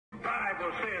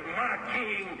Bible says, my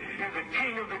king is the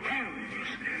king of the Jews.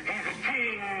 He's the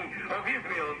king of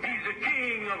Israel. He's the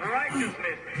king of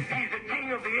righteousness. He's the king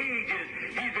of the ages.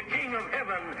 He's the king of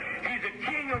heaven. He's the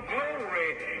king of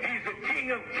glory. He's the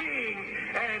king of kings.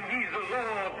 And he's the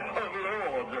Lord of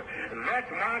lords.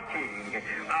 That's my king.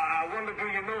 I wonder, do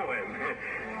you know him?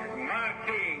 My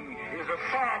king is a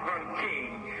sovereign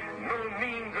king. No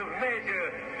means of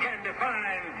measure can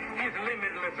define his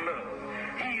limitless love.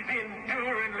 He's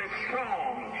enduringly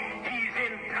strong. He's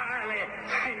entirely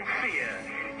sincere.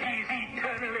 He's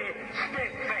eternally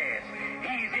steadfast.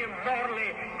 He's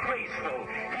immortally graceful.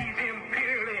 He's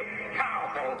imperially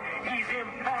powerful. He's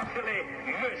impartially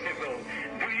merciful.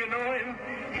 Do you know him?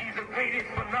 He's the greatest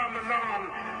phenomenon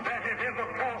that has ever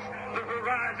crossed the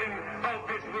horizon of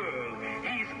this world.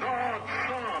 He's God's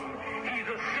Son. He's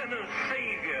a sinner's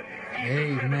Savior.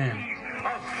 He's Amen.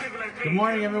 of civilization. Good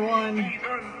morning, everyone. He's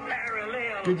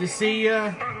unparalleled. Good to see you.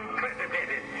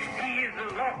 Unprecedented. He is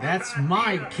the Lord. That's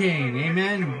my king.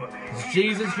 Amen. Is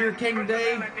Jesus your king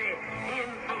today? In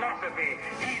philosophy,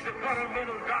 he's the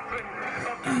fundamental doctrine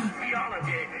of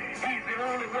theology. He's the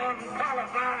only one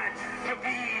qualified to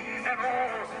be an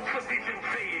all-sufficient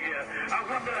Savior. I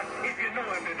wonder if you know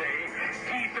him today.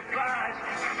 He supplies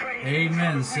strength.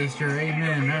 Amen, sister.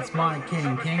 Amen. That's my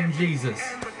king, King Jesus.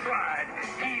 And the pride.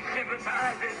 He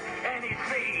sympathizes and he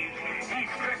saves. He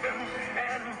strengthens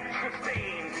and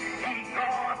sustains. He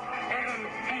guards and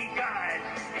he guides.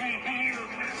 He heals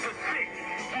the sick.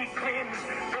 He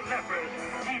cleanses the lepers.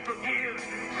 He forgives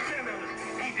sinners.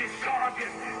 He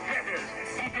discharges debtors.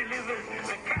 He delivers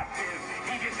the captive.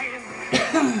 He defends the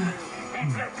innocent. He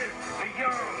blesses the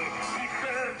young. He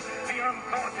serves the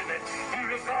unfortunate. He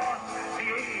regards the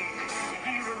aged.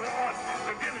 He rewards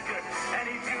the diligent. And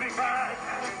he beautifies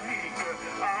the meek.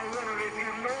 I wonder if you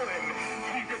know him.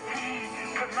 He's the key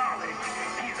to knowledge.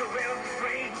 He's the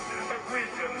wellspring of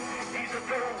wisdom. He's the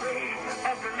doorway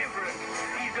of deliverance.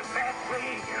 He's the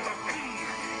pathway of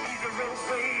peace. He's the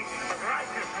roadway of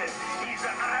righteousness. He's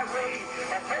the highway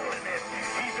of holiness.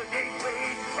 He's the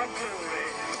gateway of glory.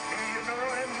 Do you know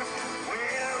him?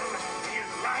 Well, his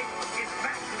life is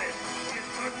matchless. His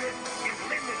goodness is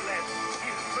limitless.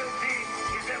 His mercy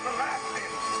is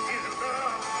everlasting. His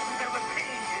love never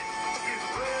changes. His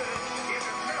word is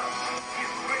enough.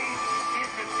 His grace is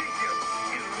sufficient.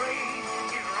 His reign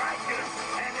is righteous.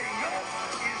 And his yoke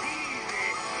is easy.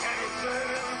 And his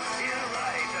burden is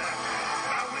light.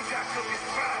 I wish I could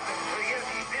describe him, but yes,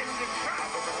 he's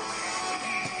indescribable.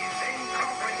 He's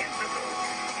incomprehensible.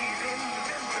 He's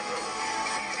invincible.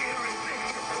 He's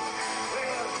irresistible.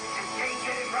 Well, you can't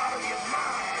get him out of your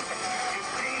mind.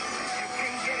 You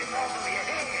can't get him off of your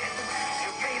head.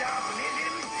 You can't outlive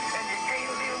him, and you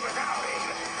can't live without him.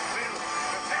 Well,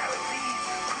 the Pharisees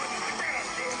couldn't stand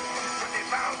him, but they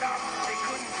found out they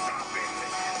couldn't stop him.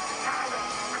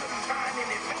 Pilate couldn't find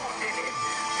any fault in it.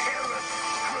 Herod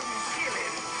couldn't kill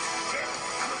him. Death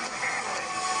couldn't handle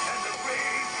him, and the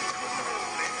grave couldn't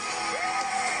hold him.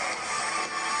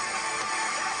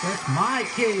 That's my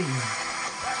king.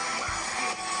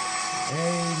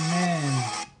 Amen.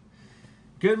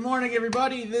 Good morning,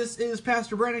 everybody. This is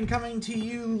Pastor Brennan coming to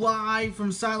you live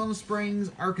from Siloam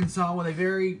Springs, Arkansas, with a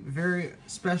very, very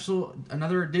special,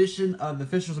 another edition of the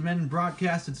Fishers of Men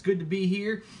broadcast. It's good to be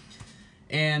here.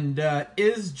 And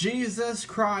is Jesus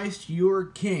Christ your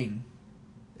king?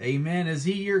 Amen. Is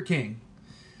he your king?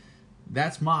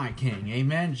 That's my king.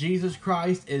 Amen. Jesus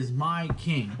Christ is my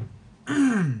king.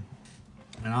 And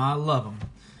I love him.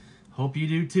 Hope you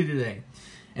do too today.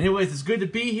 Anyways, it's good to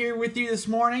be here with you this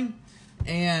morning.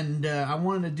 And I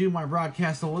wanted to do my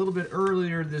broadcast a little bit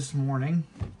earlier this morning.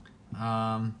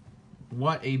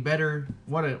 What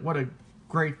a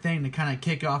great thing to kind of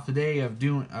kick off the day of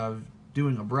doing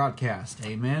a broadcast.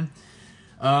 Amen.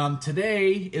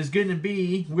 Today is going to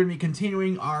be, we're going to be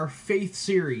continuing our faith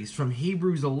series from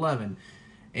Hebrews 11.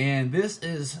 And this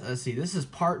is, this is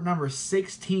part number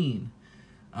 16.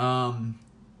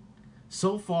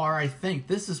 So far, I think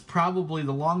this is probably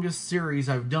the longest series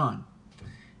I've done.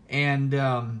 And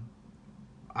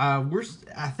I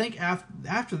think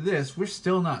after this, we're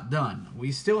still not done.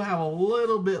 We still have a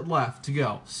little bit left to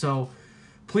go. So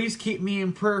please keep me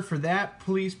in prayer for that.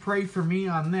 Please pray for me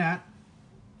on that.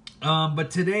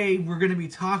 But today, we're going to be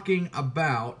talking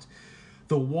about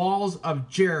the walls of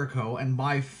Jericho, and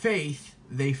by faith,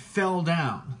 they fell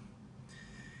down.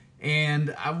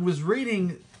 And I was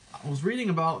reading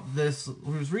about this. I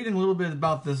was reading a little bit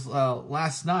about this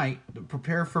last night to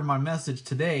prepare for my message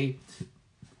today.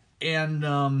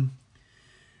 And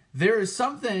there is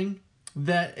something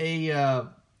that a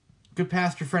good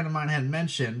pastor friend of mine had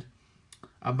mentioned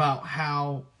about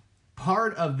how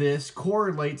part of this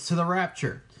correlates to the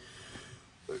rapture.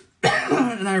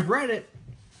 And I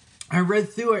read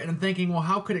through it and I'm thinking, well,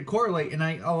 how could it correlate? And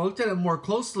I looked at it more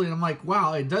closely and I'm like,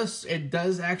 wow, it does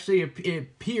actually, it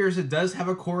appears it does have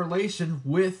a correlation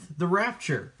with the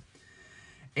rapture.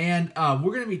 And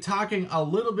we're going to be talking a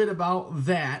little bit about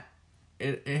that.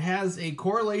 It has a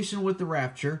correlation with the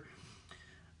rapture.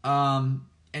 And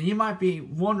you might be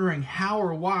wondering how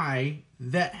or why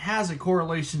that has a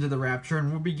correlation to the rapture, and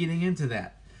we'll be getting into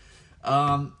that.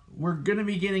 We're going to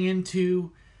be getting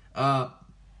into...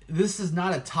 this is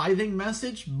not a tithing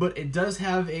message, but it does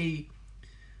have the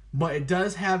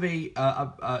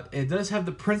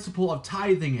principle of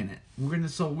tithing in it. We're gonna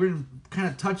kind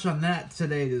of touch on that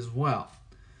today as well.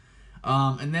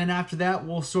 And then after that,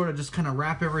 we'll sort of just kind of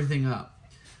wrap everything up.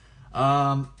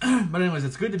 But anyways,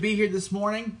 it's good to be here this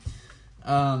morning.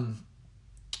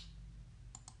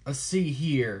 Let's see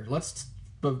here.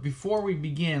 But before we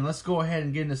begin, let's go ahead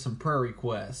and get into some prayer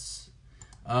requests.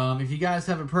 If you guys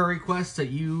have a prayer request that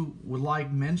you would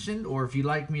like mentioned, or if you'd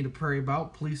like me to pray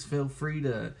about, please feel free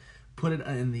to put it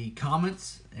in the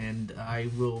comments, and I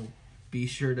will be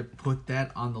sure to put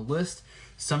that on the list.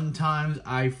 Sometimes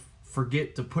I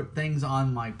forget to put things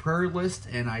on my prayer list,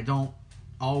 and I don't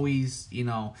always,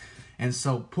 and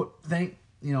so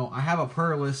I have a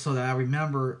prayer list so that I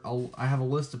remember. I have a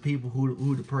list of people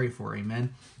who to pray for,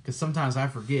 amen, because sometimes I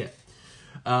forget.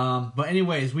 But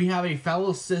anyways, we have a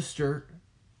fellow sister.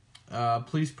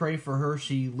 Please pray for her.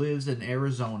 She lives in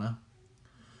Arizona.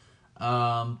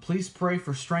 Please pray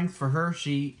for strength for her.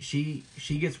 She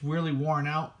gets really worn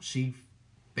out. She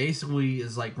basically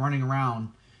is like running around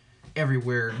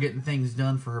everywhere getting things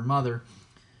done for her mother.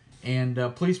 And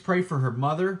please pray for her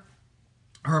mother.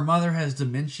 Her mother has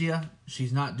dementia.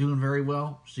 She's not doing very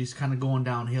well. She's kind of going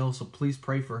downhill, so please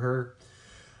pray for her.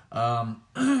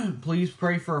 Please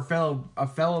pray for a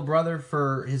fellow brother,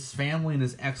 for his family and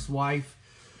his ex-wife,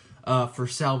 for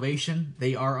salvation.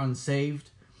 They are unsaved,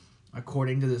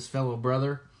 according to this fellow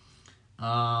brother.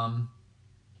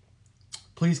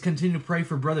 Please continue to pray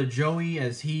for Brother Joey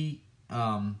as he,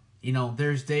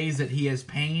 there's days that he has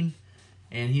pain,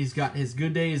 and he's got his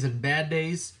good days and bad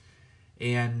days.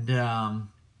 And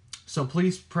so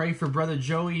please pray for Brother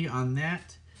Joey on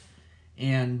that.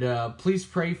 And please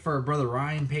pray for Brother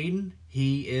Ryan Payton.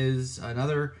 He is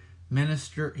another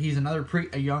minister. He's another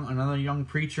young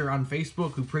preacher on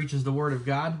Facebook who preaches the Word of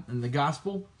God and the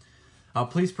Gospel.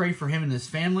 Please pray for him and his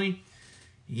family.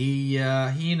 He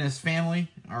and his family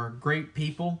are great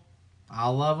people. I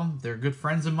love them. They're good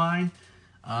friends of mine.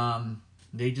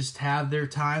 They just have their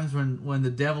times when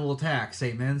the devil attacks.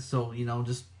 Amen. So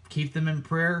just keep them in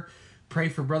prayer. Pray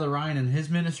for Brother Ryan and his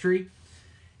ministry.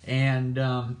 And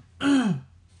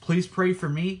please pray for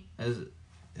me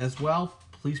as well.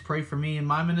 Please pray for me in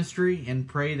my ministry, and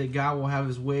pray that God will have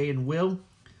his way and will.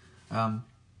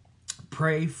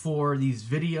 Pray for these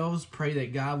videos. Pray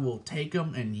that God will take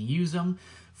them and use them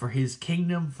for his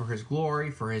kingdom, for his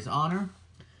glory, for his honor.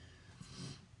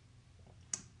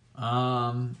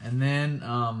 And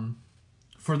then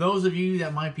for those of you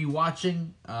that might be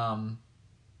watching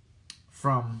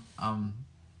from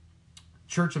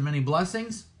Church of Many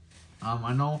Blessings,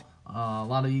 I know a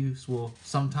lot of you will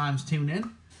sometimes tune in.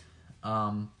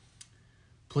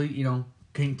 Please,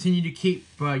 continue to keep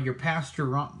your pastor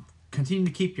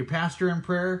in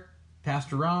prayer,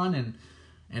 Pastor Ron,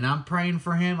 and I'm praying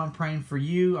for him. I'm praying for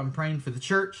you. I'm praying for the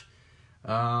church.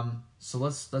 So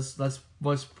let's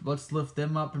lift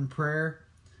them up in prayer.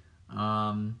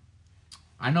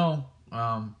 I know,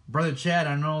 Brother Chad,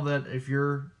 I know that if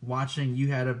you're watching, you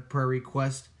had a prayer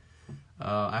request.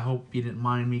 I hope you didn't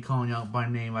mind me calling you out by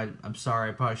name. I'm sorry.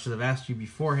 I probably should have asked you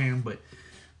beforehand, but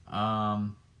I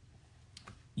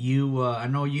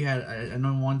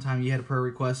know one time you had a prayer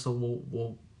request, so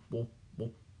we'll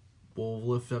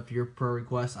lift up your prayer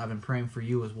request. I've been praying for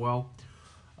you as well.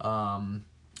 And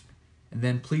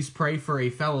then please pray for a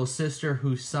fellow sister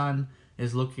whose son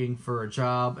is looking for a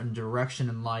job and direction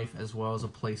in life, as well as a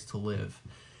place to live.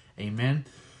 Amen.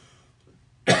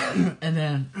 And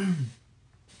then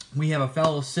we have a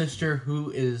fellow sister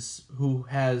who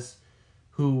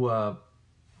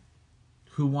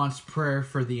wants prayer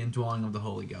for the indwelling of the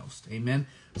Holy Ghost. Amen.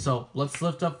 So let's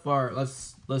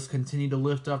continue to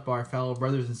lift up our fellow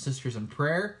brothers and sisters in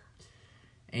prayer.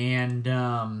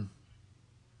 And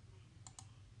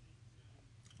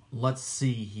let's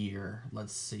see here.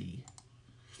 Let's see.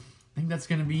 I think that's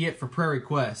going to be it for prayer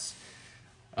requests.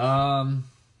 Let's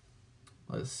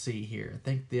see here.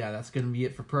 That's going to be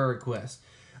it for prayer requests.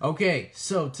 Okay,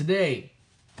 so today,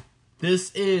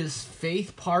 this is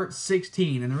Faith Part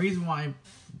 16. And the reason why I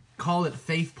call it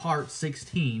Faith Part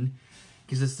 16,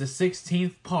 because it's the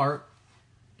 16th part,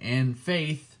 and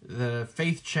faith, the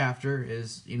faith chapter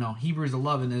is, Hebrews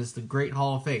 11 is the Great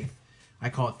Hall of Faith. I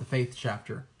call it the faith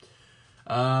chapter.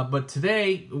 But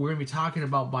today, we're going to be talking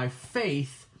about, by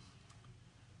faith,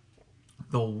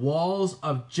 the walls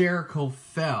of Jericho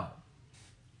fell.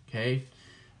 Okay?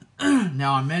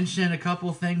 Now, I mentioned a couple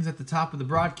of things at the top of the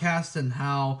broadcast and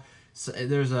how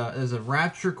there's a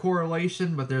rapture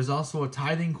correlation, but there's also a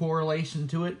tithing correlation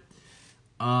to it.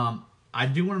 I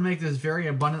do want to make this very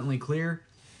abundantly clear.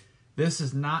 This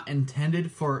is not intended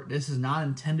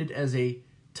as a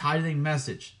tithing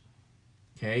message.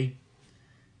 Okay?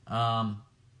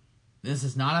 This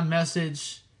is not a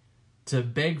message to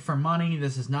beg for money.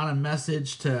 This is not a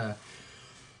message to...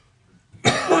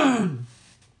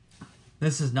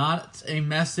 This is not a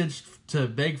message to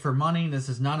beg for money. This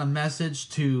is not a message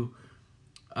to,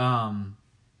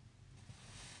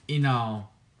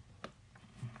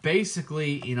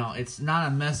 basically, it's not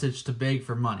a message to beg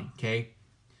for money, okay?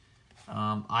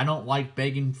 I don't like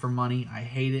begging for money. I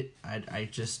hate it.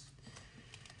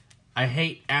 I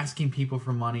hate asking people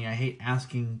for money. I hate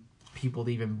asking people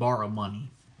to even borrow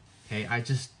money, okay? I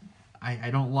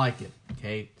don't like it,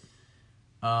 okay?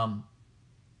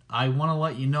 I want to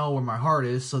let you know where my heart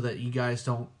is so that you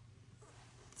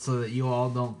all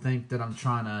don't think that I'm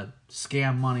trying to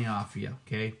scam money off of you,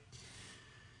 okay?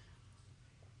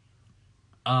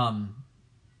 I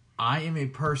am a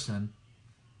person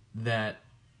that...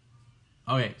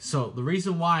 Okay, so the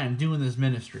reason why I'm doing this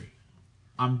ministry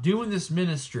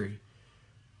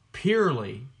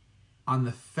purely on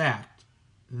the fact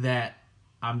that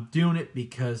I'm doing it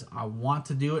because I want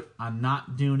to do it. I'm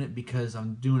not doing it because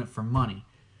I'm doing it for money.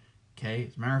 Okay,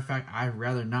 as a matter of fact, I'd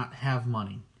rather not have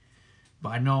money. But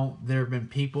I know there have been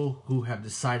people who have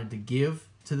decided to give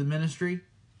to the ministry.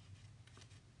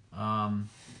 And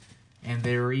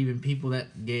there were even people that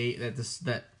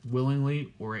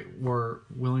willingly were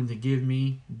willing to give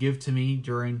to me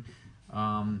during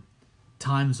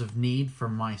times of need for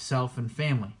myself and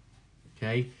family.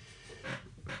 Okay?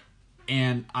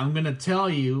 And I'm going to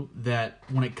tell you that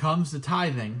when it comes to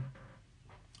tithing,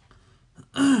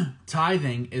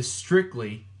 tithing is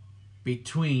strictly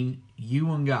between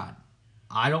you and God.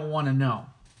 I don't want to know.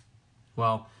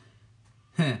 Well,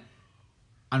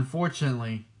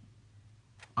 unfortunately,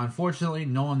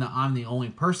 knowing that I'm the only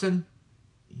person,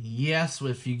 yes,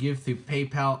 if you give through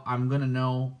PayPal, I'm going to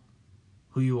know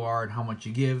who you are and how much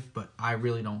you give, but I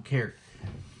really don't care.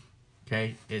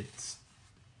 Okay?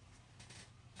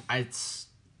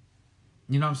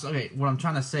 What I'm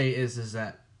trying to say is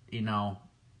that,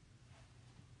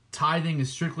 tithing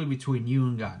is strictly between you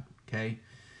and God, okay?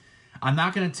 I'm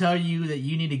not going to tell you that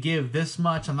you need to give this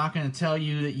much. I'm not going to tell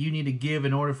you that you need to give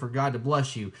in order for God to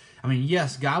bless you. I mean,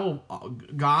 yes, God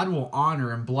will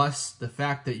honor and bless the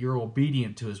fact that you're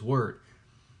obedient to His word,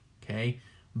 okay?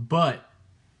 But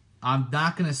I'm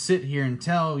not going to sit here and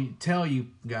tell you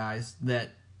guys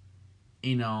that,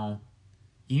 you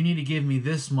need to give me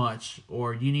this much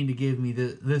or you need to give me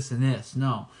this and this.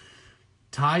 No.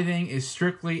 Tithing is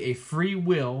strictly a free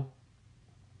will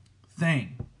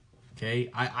thing. Okay?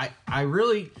 I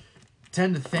really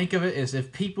tend to think of it as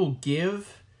if people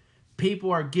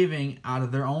are giving out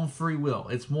of their own free will.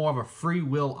 It's more of a free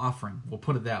will offering. We'll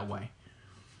put it that way.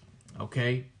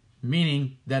 Okay?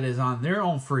 Meaning that is on their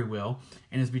own free will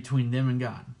and is between them and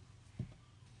God.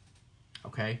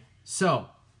 Okay? So,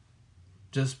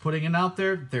 just putting it out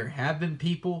there, there have been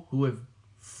people who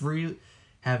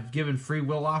have given free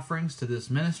will offerings to this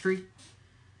ministry,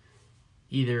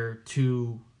 either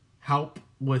to help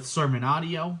with sermon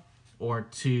audio or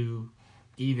to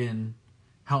even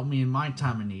help me in my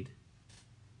time of need.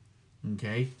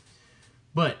 Okay?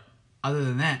 But other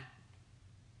than that,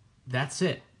 that's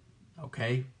it.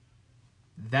 Okay?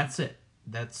 That's it.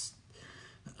 That's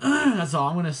all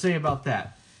I'm going to say about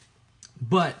that.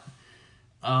 But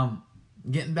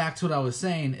getting back to what I was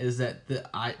saying is that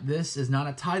this is not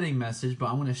a tithing message, but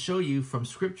I'm going to show you from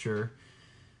Scripture,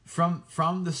 from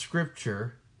the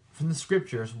Scriptures,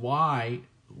 why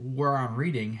where I'm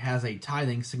reading has a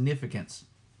tithing significance.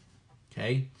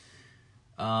 Okay,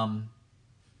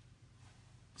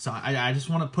 so I just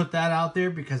want to put that out there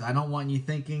because I don't want you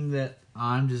thinking that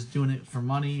I'm just doing it for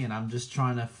money and I'm just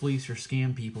trying to fleece or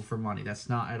scam people for money. That's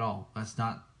not at all. That's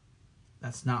not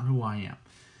who I am.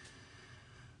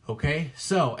 Okay,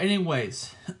 so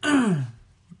anyways, we're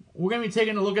going to be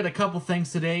taking a look at a couple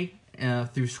things today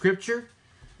through Scripture.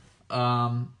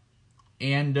 And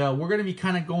we're going to be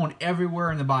kind of going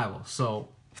everywhere in the Bible. So,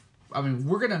 I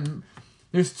mean,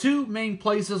 there's two main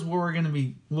places where we're going to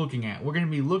be looking at. We're going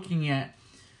to be looking at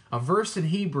a verse in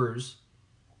Hebrews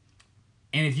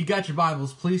And if you got your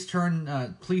Bibles, please turn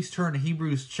to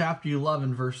Hebrews chapter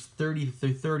 11, verse 30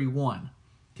 through 31.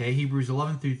 Okay, Hebrews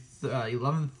 11 through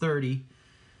 30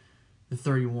 to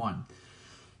 31.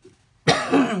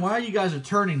 While you guys are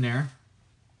turning there,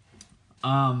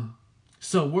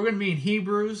 so we're going to be in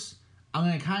Hebrews. I'm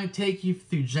going to kind of take you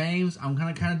through James. I'm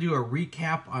going to kind of do a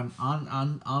recap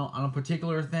on a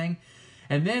particular thing.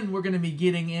 And then we're going to be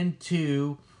getting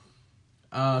into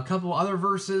a couple other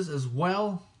verses as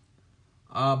well.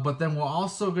 But then we're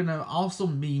also going to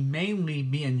mainly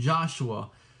be in Joshua.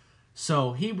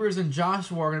 So Hebrews and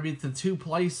Joshua are going to be the two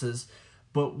places.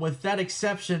 But with that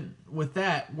exception, we're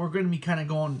going to be kind of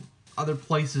going other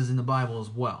places in the Bible as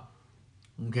well.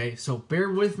 Okay, so bear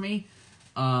with me.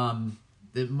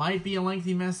 It might be a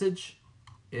lengthy message.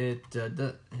 My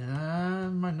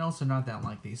notes are not that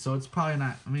lengthy, so it's probably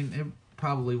not. I mean, it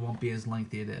probably won't be as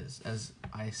lengthy as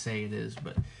I say it is.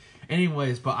 But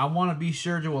anyways, I want to be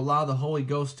sure to allow the Holy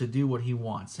Ghost to do what He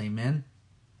wants. Amen.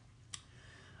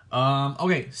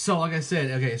 Okay, so like I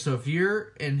said, so if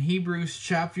you're in Hebrews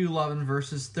chapter 11,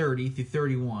 verses 30 through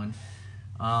 31,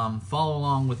 follow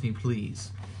along with me,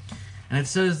 please. And it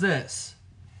says this: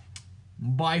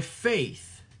 by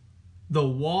faith, the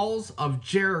walls of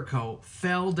Jericho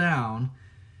fell down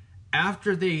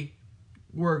after they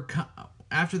were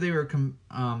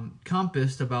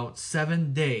compassed about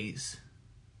 7 days.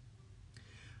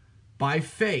 By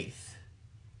faith,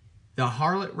 the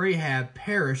harlot Rahab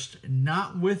perished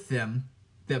not with them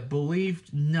that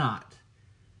believed not,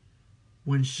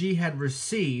 when she had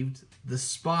received the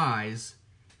spies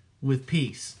with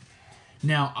peace.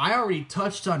 Now, I already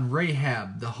touched on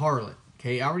Rahab, the harlot.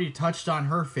 Okay, I already touched on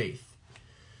her faith.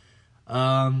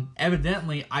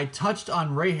 Evidently, I touched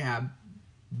on Rahab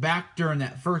back during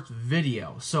that first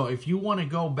video. So if you want to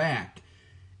go back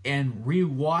and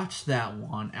re-watch that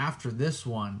one after this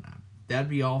one, that'd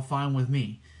be all fine with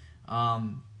me.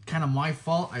 Kind of my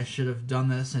fault. I should have done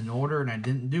this in order, and I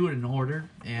didn't do it in order.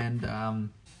 And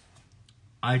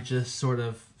I just sort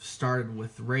of started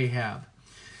with Rahab.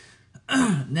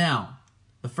 Now,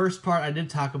 the first part I did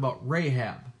talk about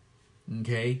Rahab.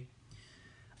 Okay.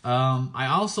 I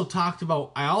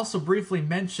also briefly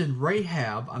mentioned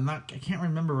Rahab. I can't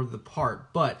remember the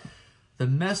part, but the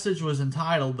message was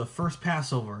entitled "The First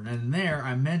Passover," and in there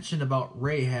I mentioned about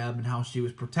Rahab and how she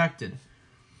was protected.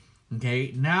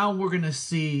 Okay, now I'm going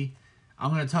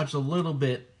to touch a little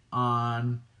bit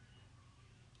on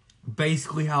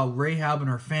basically how Rahab and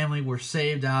her family were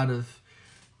saved out of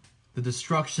the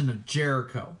destruction of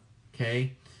Jericho.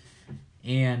 Okay.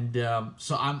 And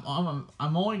so I'm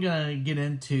only gonna get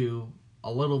into a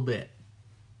little bit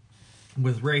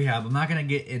with Rahab. I'm not gonna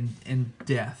get in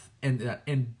depth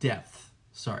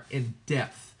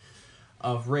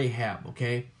of Rahab.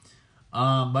 Okay.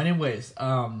 But anyways,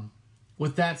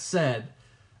 with that said,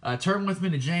 turn with me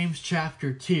to James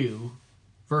chapter 2,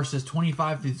 verses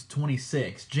 25 through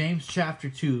 26. James chapter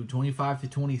 2, 25 through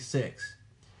 26.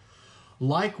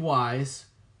 Likewise,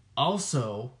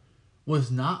 also,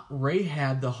 was not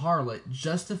Rahab the harlot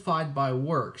justified by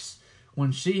works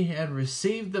when she had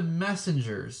received the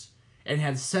messengers and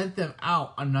had sent them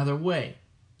out another way?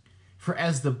 For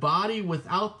as the body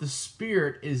without the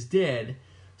spirit is dead,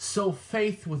 so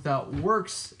faith without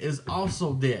works is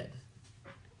also dead.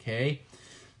 Okay?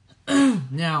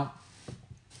 Now,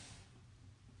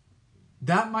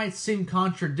 that might seem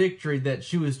contradictory that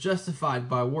she was justified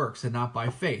by works and not by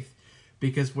faith,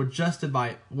 because we're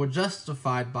justified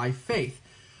by faith,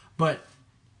 but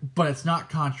it's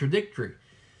not contradictory.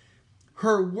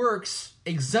 Her works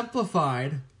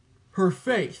exemplified her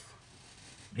faith.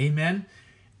 Amen.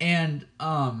 And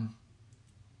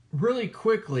really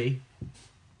quickly,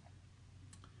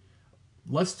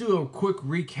 let's do a quick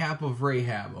recap of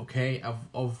Rahab, okay?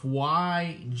 Of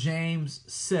why James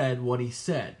said what he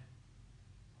said.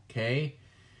 Okay?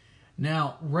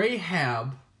 Now,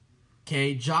 Rahab,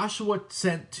 okay, Joshua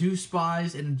sent 2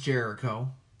 spies into Jericho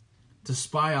to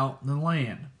spy out the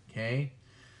land, okay?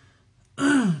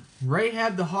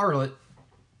 Rahab the harlot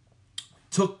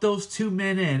took those 2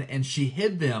 men in and she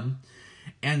hid them,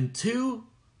 and 2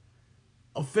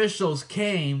 officials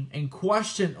came and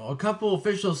questioned, a couple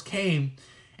officials came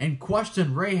and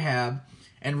questioned Rahab,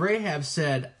 and Rahab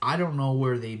said, I don't know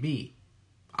where they be.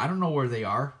 I don't know where they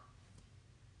are.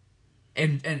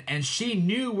 And she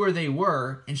knew where they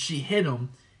were, and she hid them,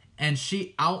 and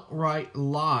she outright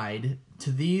lied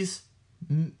to these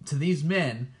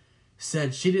men,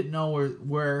 said she didn't know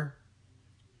where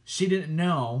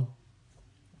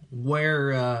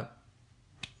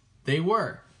they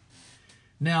were.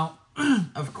 Now,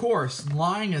 of course,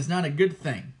 lying is not a good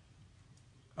thing.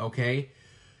 Okay?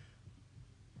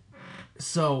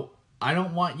 So, I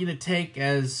don't want you to take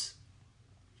as,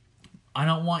 I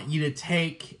don't want you to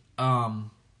take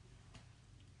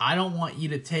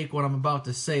what I'm about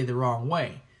to say the wrong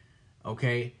way,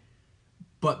 okay?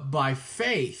 But by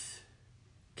faith,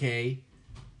 okay,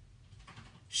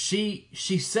 she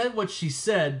said what she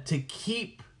said to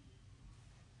keep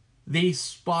these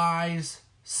spies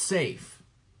safe.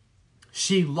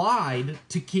 She lied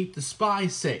to keep the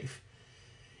spies safe.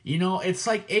 You know, it's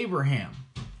like Abraham.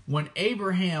 When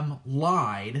Abraham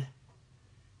lied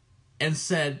and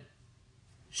said,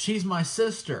 she's my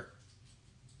sister.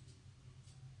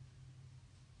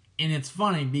 And it's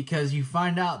funny because you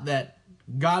find out that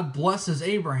God blesses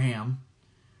Abraham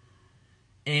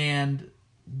and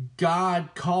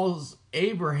God calls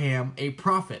Abraham a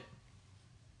prophet.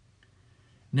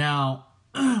 Now,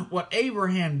 what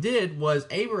Abraham did was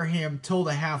Abraham told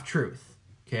a half-truth,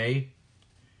 okay?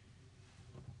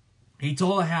 He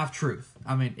told a half-truth.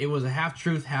 I mean, it was a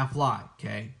half-truth, half-lie,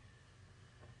 okay?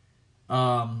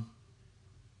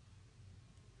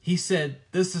 He said,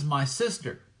 this is my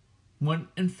sister. When,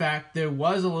 in fact, there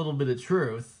was a little bit of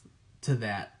truth to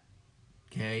that,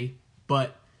 okay?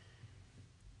 But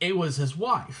it was his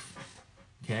wife,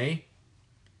 okay?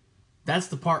 That's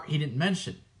the part he didn't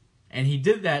mention. And he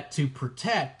did that to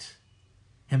protect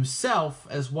himself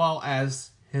as well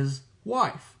as his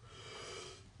wife.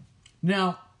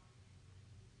 Now,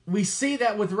 we see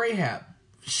that with Rahab.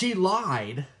 She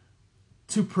lied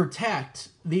to protect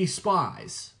these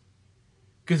spies.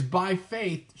 Because by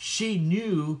faith, she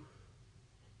knew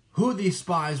who these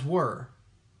spies were.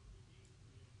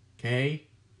 Okay?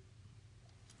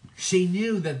 She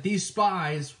knew that these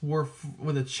spies were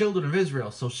the children of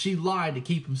Israel. So she lied to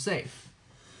keep them safe.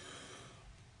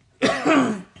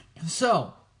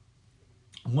 So,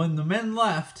 when the men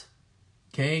left,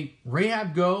 okay,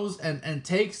 Rahab goes and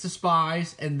takes the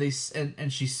spies and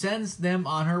she sends them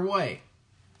on her way.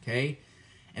 Okay?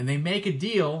 And they make a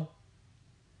deal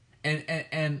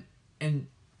and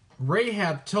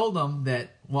Rahab told them that,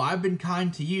 well, I've been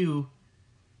kind to you.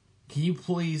 Can you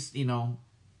please,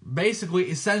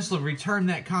 basically, essentially return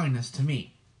that kindness to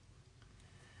me?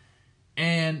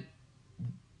 And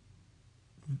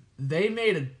they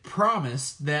made a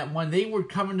promise that when they would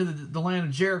come into the land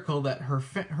of Jericho, that her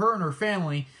and her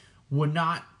family would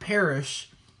not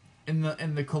perish in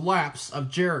the collapse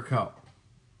of Jericho.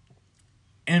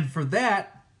 And for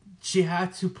that, she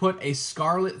had to put a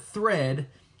scarlet thread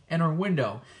in her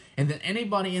window, and that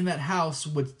anybody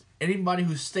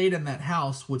who stayed in that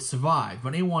house would survive,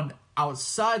 but anyone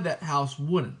outside that house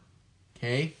wouldn't.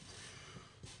 Okay?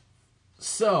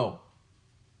 So,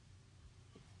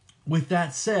 with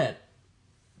that said,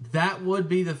 that would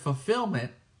be the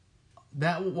fulfillment.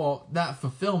 Not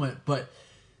fulfillment, but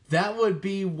that would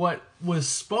be what was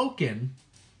spoken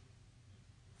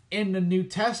in the New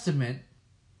Testament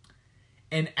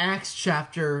in Acts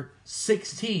chapter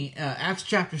 16. Acts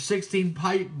chapter 16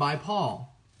 by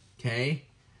Paul. Okay?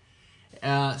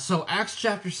 So Acts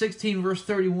chapter 16 verse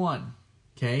 31.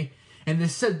 Okay? And they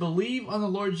said, believe on the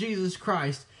Lord Jesus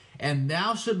Christ, and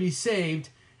thou shalt be saved,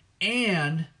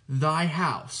 and thy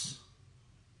house.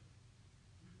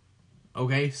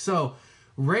 Okay, so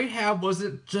Rahab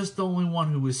wasn't just the only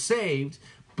one who was saved,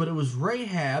 but it was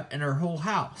Rahab and her whole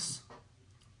house.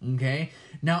 Okay,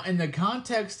 now in the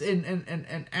context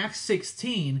in Acts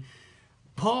 16,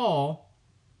 Paul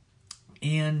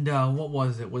and what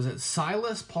was it? Was it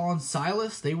Silas? Paul and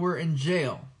Silas? They were in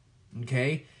jail.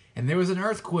 Okay, and there was an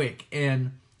earthquake,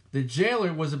 and the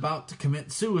jailer was about to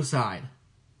commit suicide.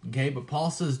 Okay, but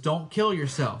Paul says, don't kill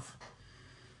yourself.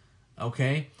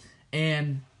 Okay,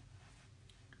 and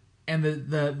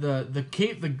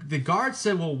the guard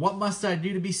said, well, what must I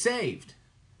do to be saved?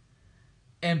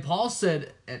 And Paul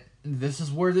said, and this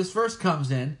is where this verse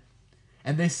comes in,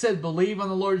 and they said, believe on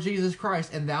the Lord Jesus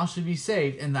Christ, and thou shalt be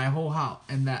saved in thy whole house,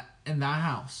 in thy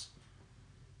house.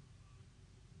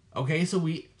 Okay, so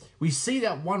we see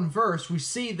that one verse. We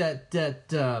see that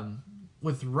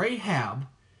with Rahab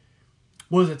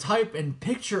was a type and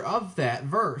picture of that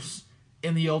verse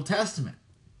in the Old Testament.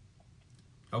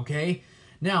 Okay?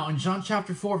 Now, in John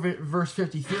chapter 4, verse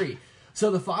 53, so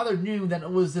the Father knew that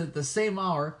it was at the same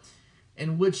hour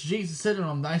in which Jesus said to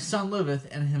him, thy son liveth,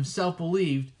 and himself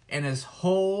believed, and his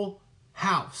whole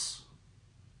house.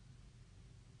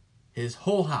 His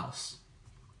whole house.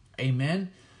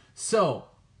 Amen? So,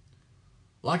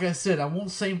 like I said, I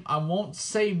won't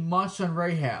say much on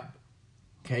Rahab.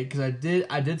 Okay, because I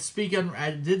did speak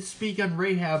on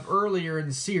Rahab earlier in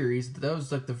the series. That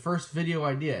was like the first video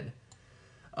I did.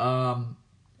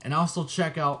 And also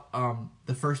check out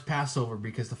the first Passover,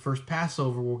 because the first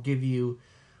Passover will give you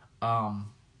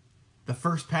the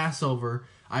first Passover.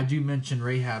 I do mention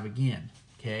Rahab again.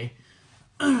 Okay.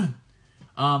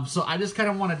 So I just kind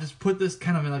of want to just put this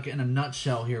kind of in a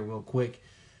nutshell here real quick.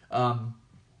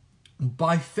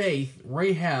 By faith,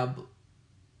 Rahab...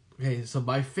 Okay, so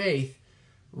by faith,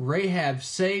 Rahab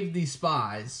saved these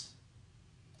spies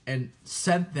and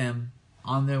sent them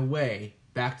on their way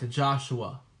back to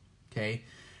Joshua. Okay,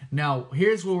 now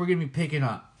here's where we're going to be picking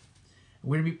up.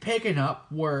 We're going to be picking up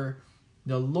where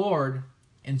the Lord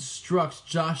instructs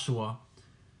Joshua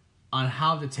on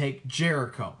how to take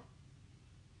Jericho.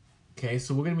 Okay,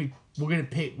 so we're going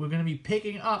to be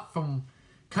picking up from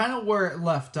kind of where it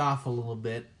left off a little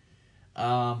bit.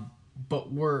 But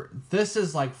this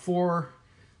is like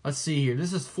let's see here.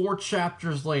 This is 4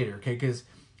 chapters later, okay? Because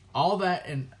all that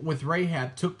with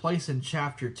Rahab took place in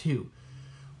chapter 2.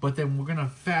 But then we're going to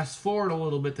fast forward a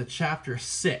little bit to chapter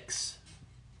 6.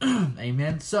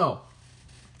 Amen. So,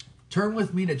 turn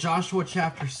with me to Joshua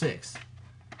chapter 6.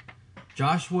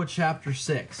 Joshua chapter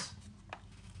 6.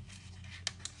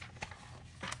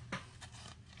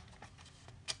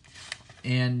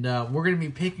 And we're going to be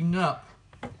picking up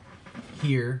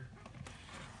here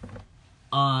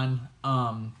on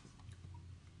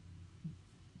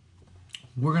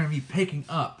we're going to be picking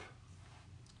up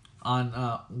on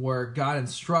where God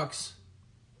instructs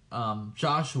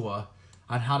Joshua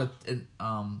on how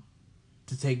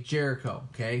to take Jericho.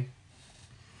 Okay.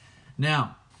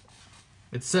 Now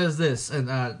it says this in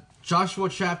Joshua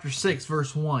chapter 6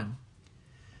 verse 1.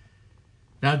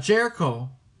 Now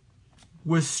Jericho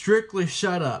was strictly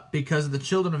shut up because of the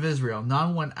children of Israel.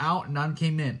 None went out, none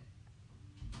came in.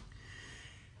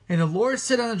 And the Lord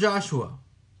said unto Joshua,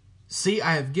 See,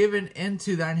 I have given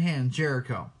into thine hand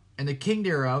Jericho, and the king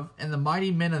thereof, and the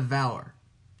mighty men of valor.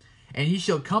 And ye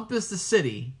shall compass the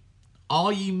city,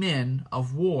 all ye men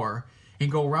of war,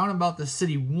 and go round about the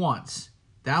city once.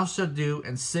 Thou shalt do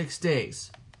in 6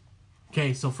 days.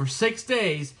 Okay, so for 6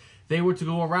 days, they were to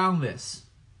go around this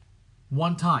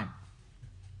one time.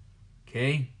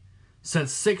 Okay, said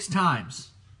 6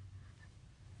 times.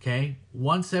 Okay,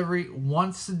 once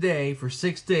a day for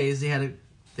 6 days they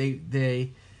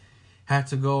had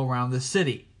to go around the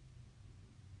city.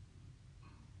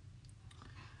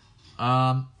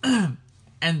 And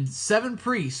 7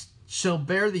 priests shall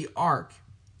bear the ark,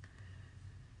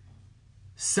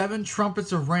 7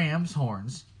 trumpets of ram's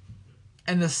horns,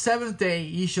 and the 7th day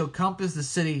ye shall compass the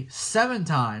city 7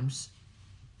 times.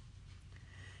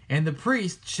 And the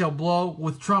priest shall blow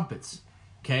with trumpets.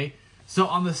 Okay? So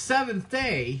on the 7th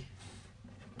day,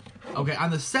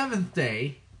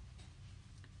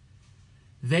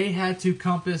 they had to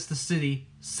compass the city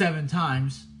 7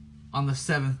 times on the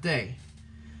 7th day.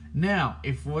 Now,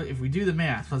 if we do the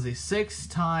math, let's say 6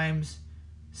 times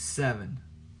 7.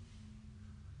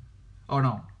 Oh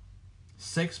no.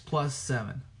 6 plus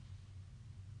 7.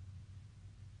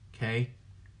 Okay?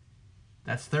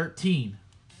 That's 13.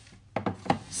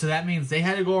 So that means they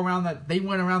had to go around they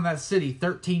went around that city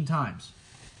 13 times.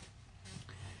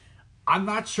 I'm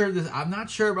not sure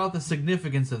about the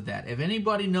significance of that. If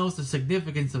anybody knows the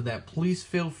significance of that, please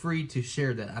feel free to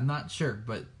share that. I'm not sure,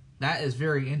 but that is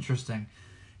very interesting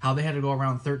how they had to go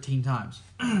around 13 times.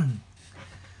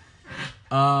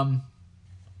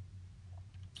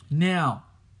 Now,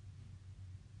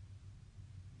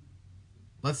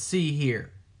 let's see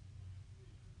here.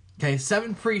 Okay,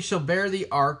 7 priests shall bear the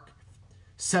ark,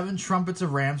 7 trumpets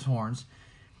of ram's horns,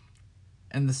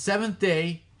 and the 7th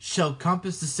day shall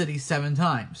compass the city 7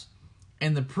 times,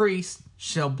 and the priests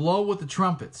shall blow with the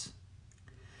trumpets.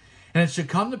 And it shall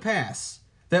come to pass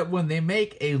that when they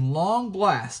make a long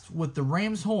blast with the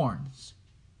ram's horn,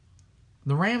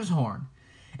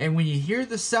 and when you hear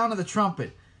the sound of the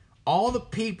trumpet, all the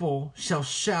people shall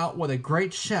shout with a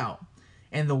great shout,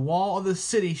 and the wall of the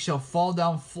city shall fall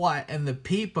down flat, and the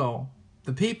people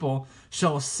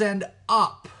shall ascend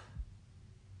up.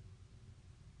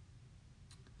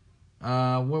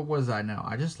 Where was I now?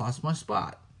 I just lost my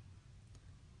spot.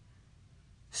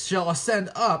 Shall ascend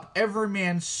up, every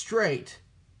man straight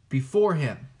before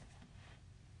him.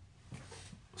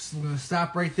 So I'm going to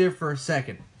stop right there for a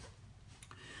second.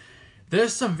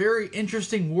 There's some very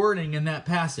interesting wording in that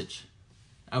passage.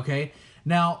 Okay?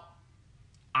 Now,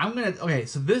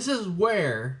 so this is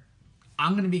where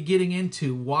I'm going to be getting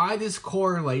into why this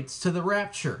correlates to the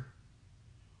rapture.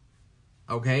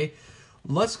 Okay?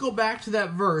 Let's go back to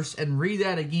that verse and read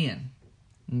that again.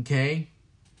 Okay?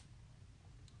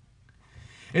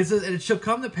 It says, and it shall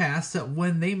come to pass that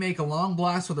when they make a long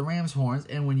blast with the ram's horns,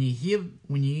 and when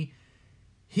ye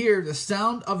hear the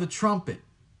sound of the trumpet,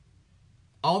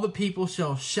 all the people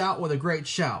shall shout with a great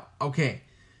shout. Okay,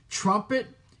 trumpet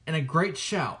and a great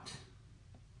shout.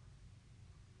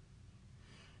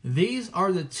 These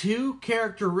are the two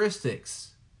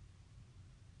characteristics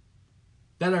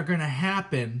that are going to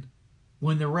happen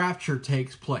when the rapture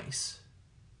takes place.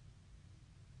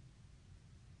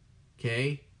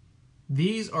 Okay?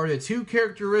 These are the two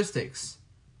characteristics.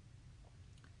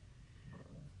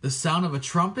 The sound of a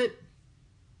trumpet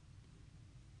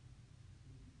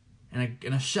and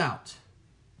a shout.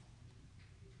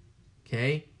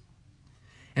 Okay?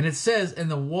 And it says, and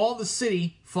the wall of the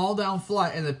city fall down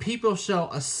flat, and the people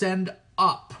shall ascend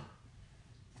up,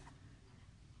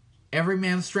 every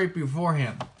man straight before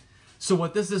him. So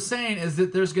what this is saying is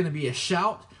that there's going to be a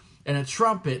shout and a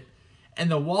trumpet,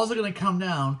 and the walls are going to come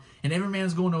down, and every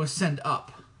man's going to ascend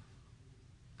up.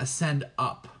 Ascend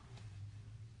up.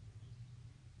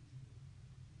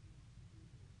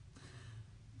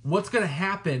 What's going to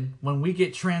happen when we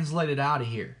get translated out of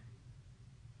here?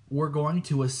 We're going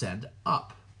to ascend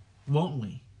up, won't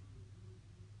we?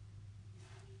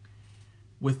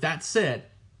 With that said,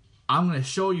 I'm going to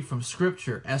show you from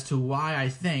Scripture as to why I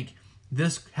think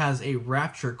this has a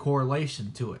rapture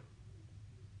correlation to it.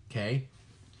 Okay?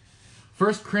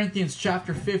 1 Corinthians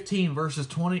chapter 15, verses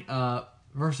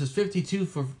 52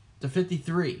 to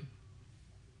 53.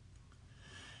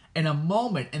 In a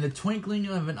moment, in the twinkling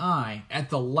of an eye, at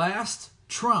the last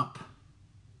trump.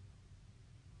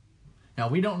 Now,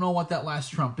 we don't know what that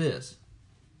last trump is.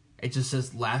 It just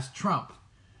says last trump.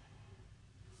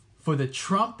 For the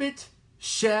trumpet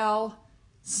shall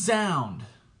sound.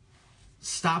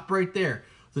 Stop right there.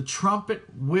 The trumpet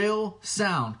will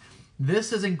sound.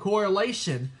 This is in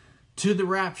correlation to the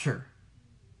rapture.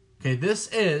 Okay, this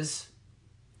is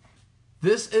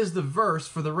the verse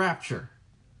for the rapture.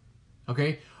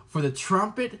 Okay, for the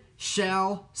trumpet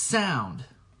shall sound.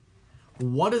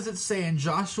 What does it say in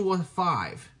Joshua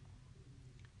 5?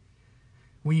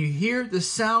 When you hear the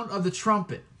sound of the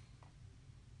trumpet.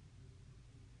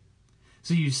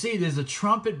 So you see there's a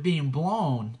trumpet being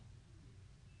blown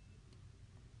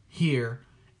here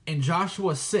in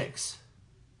Joshua 6.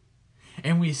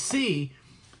 And we see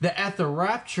that at the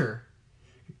rapture,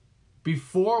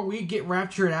 before we get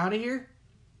raptured out of here,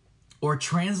 or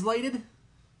translated,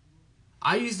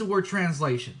 I use the word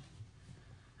translation,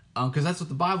 because that's what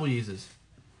the Bible uses.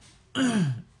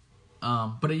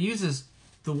 But it uses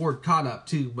the word caught up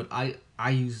too, but I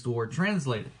use the word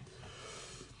translated.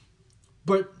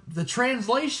 But the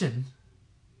translation,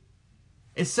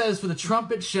 it says, for the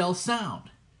trumpet shall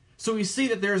sound. So we see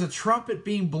that there's a trumpet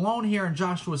being blown here in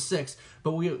Joshua 6,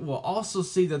 but we will also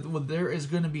see that there is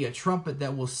going to be a trumpet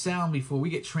that will sound before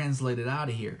we get translated out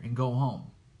of here and go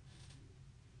home.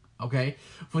 Okay?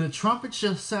 For the trumpet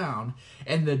shall sound,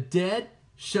 and the dead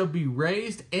shall be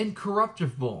raised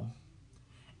incorruptible,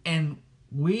 and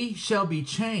we shall be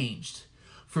changed.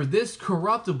 For this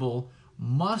corruptible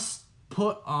must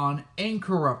put on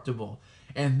incorruptible,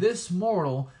 and this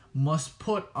mortal must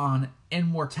put on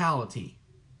immortality.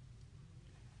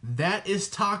 That is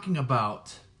talking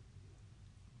about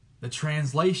the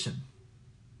translation.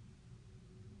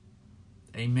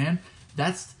 Amen.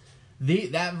 That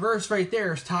verse right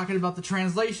there is talking about the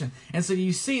translation. And so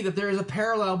you see that there is a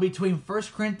parallel between 1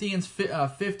 Corinthians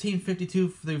 15, 52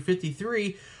 through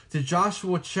 53 to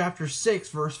Joshua chapter 6,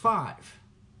 verse 5.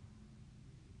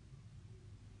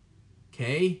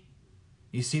 Okay?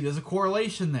 You see there's a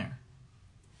correlation there.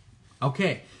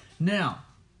 Okay, now,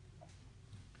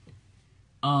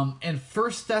 in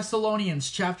 1 Thessalonians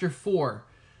chapter 4,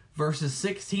 verses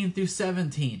 16 through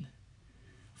 17,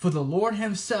 for the Lord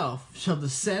himself shall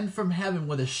descend from heaven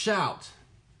with a shout,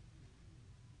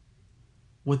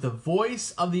 with the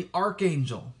voice of the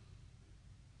archangel.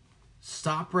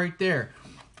 Stop right there.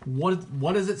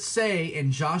 What does it say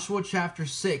in Joshua chapter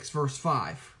 6, verse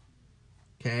 5?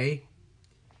 Okay?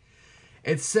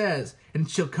 It says, and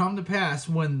it shall come to pass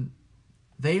when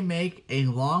they make a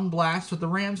long blast with the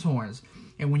ram's horns,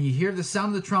 and when you hear the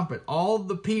sound of the trumpet, all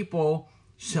the people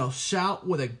shall shout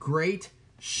with a great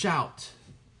shout.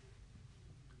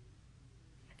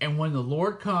 And when the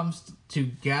Lord comes to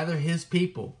gather his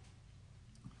people,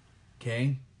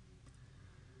 okay,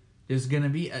 he's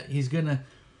going to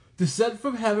descend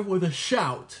from heaven with a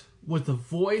shout, with the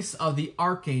voice of the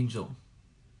archangel.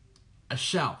 A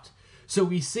shout. So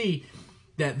we see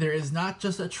that there is not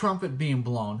just a trumpet being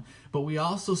blown, but we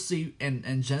also see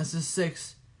in Genesis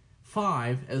 6,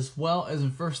 5, as well as in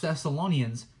 1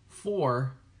 Thessalonians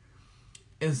 4,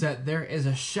 is that there is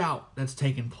a shout that's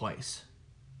taking place.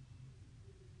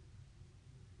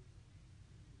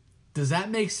 Does that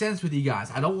make sense with you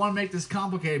guys? I don't want to make this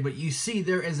complicated, but you see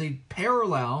there is a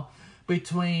parallel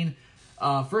between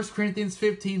 1 Corinthians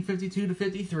 15, 52 to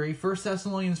 53, 1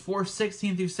 Thessalonians 4,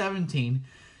 16 through 17,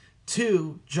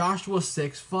 to Joshua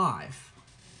 6, 5.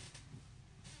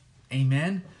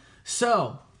 Amen.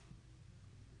 So,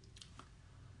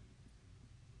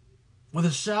 with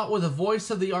a shout, with the voice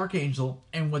of the archangel,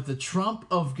 and with the trump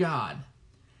of God,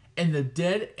 and the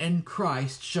dead in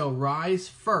Christ shall rise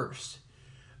first.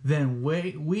 Then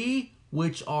we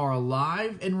which are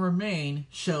alive and remain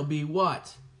shall be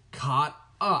what? Caught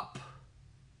up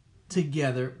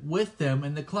together with them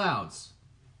in the clouds,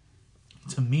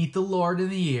 to meet the Lord in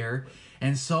the air,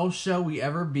 and so shall we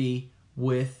ever be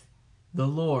with the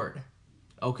Lord.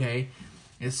 Okay?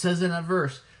 It says in that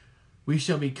verse, we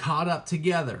shall be caught up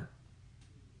together.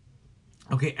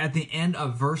 Okay, at the end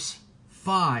of verse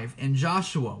 5 in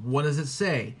Joshua, what does it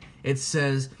say? It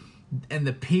says, and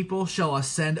the people shall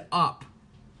ascend up,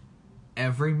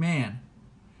 every man.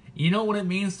 You know what it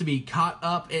means to be caught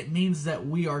up? It means that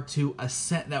we are to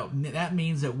ascend. That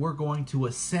means that we're going to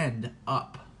ascend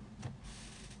up.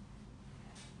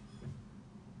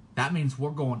 That means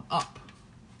we're going up.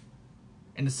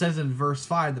 And it says in verse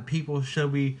 5, the people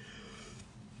shall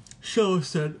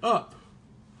ascend up.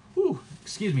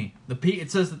 Excuse me.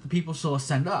 It says that the people shall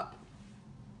ascend up.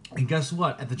 And guess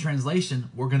what? At the translation,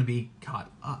 we're going to be caught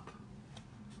up.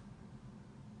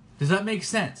 Does that make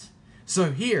sense?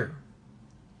 So here,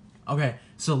 okay,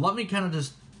 so let me kind of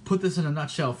just put this in a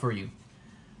nutshell for you.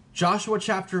 Joshua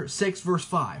chapter 6, verse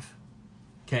 5,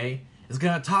 okay, is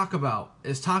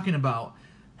talking about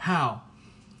how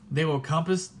they will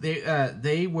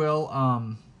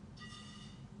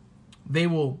they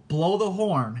will blow the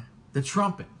horn, the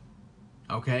trumpet,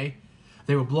 okay?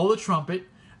 They will blow the trumpet.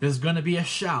 There's going to be a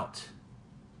shout.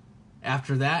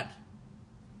 After that,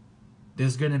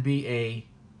 there's going to be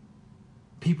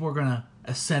people are going to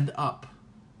ascend up.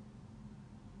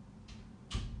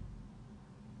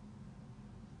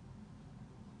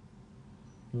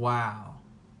 Wow.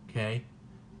 Okay.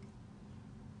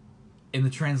 In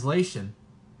the translation,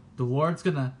 the Lord's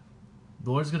gonna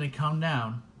come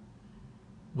down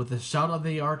with the shout of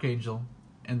the archangel,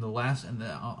 and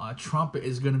the trumpet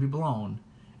is going to be blown.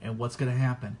 And what's going to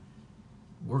happen?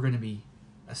 We're going to be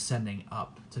ascending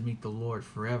up to meet the Lord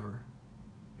forever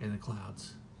in the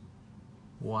clouds.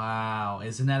 Wow,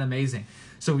 isn't that amazing?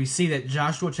 So we see that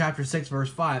Joshua chapter 6 verse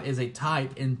 5 is a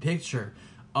type and picture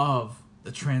of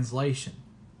the translation.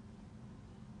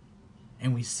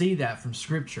 And we see that from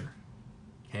Scripture.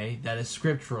 Okay, that is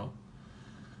scriptural.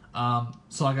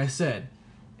 So like I said,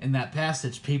 in that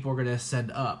passage, people are going to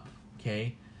ascend up.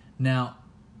 Okay, now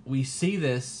we see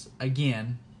this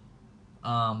again.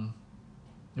 I've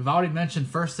already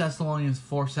mentioned 1 Thessalonians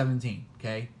 4:17.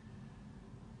 Okay.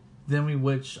 Then we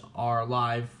which are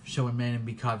alive shall remain and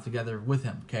be caught together with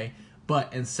him. Okay.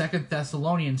 But in 2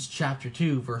 Thessalonians chapter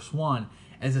 2, verse 1,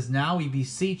 it says, now we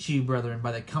beseech you, brethren,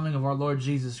 by the coming of our Lord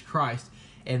Jesus Christ,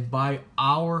 and by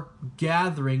our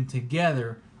gathering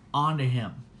together unto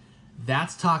him.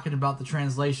 That's talking about the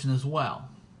translation as well.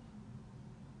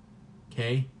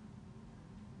 Okay.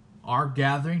 Our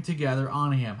gathering together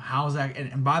on him. How is that?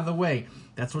 And by the way,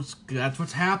 that's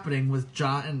what's happening with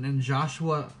John and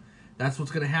Joshua. That's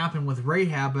what's going to happen with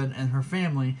Rahab and her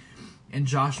family in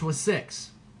Joshua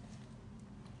 6.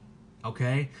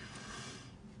 Okay.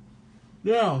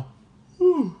 Now,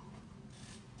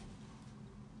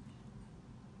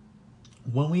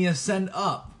 when we ascend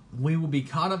up, we will be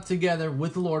caught up together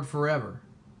with the Lord forever.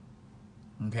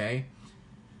 Okay.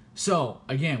 So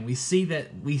again, we see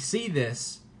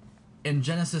this in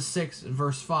Genesis 6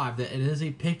 verse 5, that it is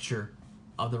a picture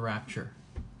of the rapture.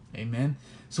 Amen.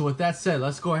 So with that said,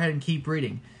 let's go ahead and keep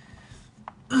reading.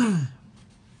 It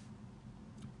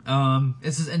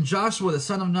says, and Joshua the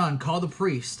son of Nun called the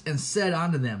priests and said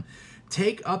unto them,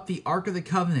 take up the ark of the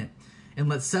covenant, and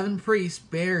let 7 priests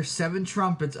bear 7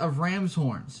 trumpets of ram's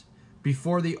horns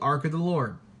before the ark of the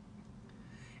Lord.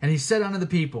 And he said unto the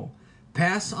people,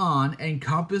 pass on and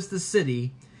compass the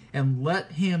city, and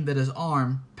let him that is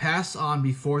armed pass on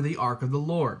before the ark of the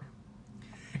Lord.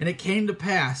 And it came to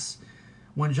pass,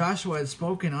 when Joshua had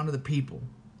spoken unto the people,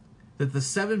 that the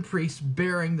 7 priests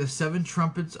bearing the 7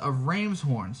 trumpets of ram's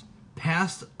horns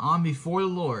passed on before the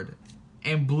Lord,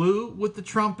 and blew with the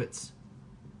trumpets.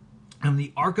 And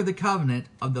the ark of the covenant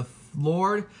of the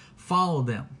Lord followed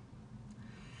them.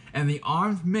 And the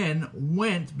armed men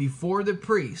went before the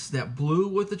priests that blew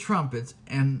with the trumpets,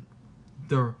 and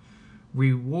the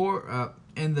reward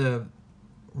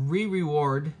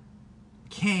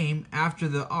came after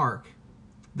the ark,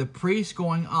 the priests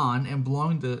going on and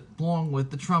blowing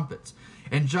with the trumpets.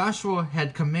 And Joshua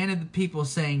had commanded the people,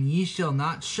 saying, ye shall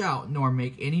not shout, nor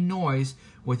make any noise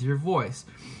with your voice,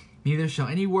 neither shall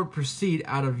any word proceed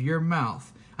out of your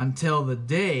mouth, until the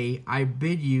day I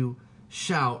bid you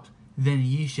shout, then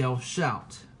ye shall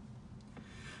shout.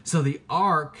 So the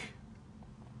ark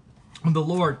the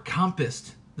Lord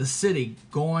compassed the city,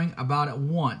 going about at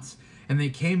once, and they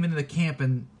came into the camp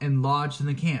and lodged in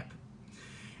the camp.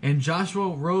 And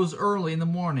Joshua rose early in the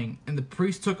morning, and the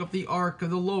priests took up the ark of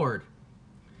the Lord.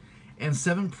 And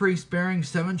 7 priests bearing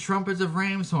 7 trumpets of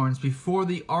ram's horns before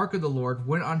the ark of the Lord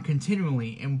went on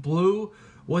continually, and blew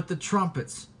with the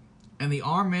trumpets. And the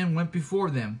armed men went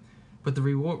before them. But the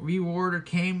rewarder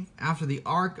came after the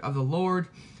ark of the Lord,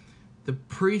 the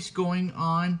priests going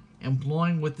on and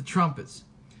blowing with the trumpets.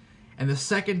 And the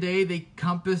second day they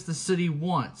compassed the city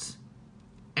once,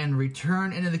 and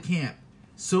returned into the camp.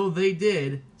 So they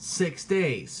did 6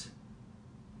 days.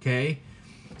 Okay?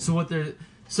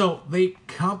 So they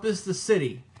compassed the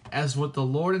city as what the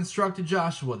Lord instructed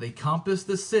Joshua. They compassed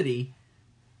the city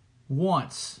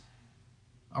once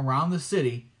around the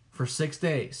city for 6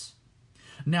 days.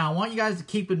 Now, I want you guys to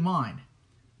keep in mind,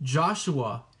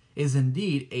 Joshua is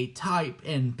indeed a type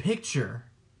and picture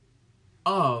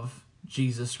of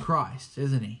Jesus Christ,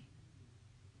 isn't he?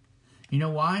 You know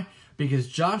why? Because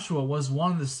Joshua was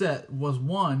one of the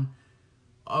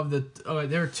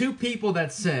there are 2 people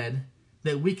that said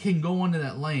that we can go into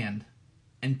that land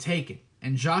and take it,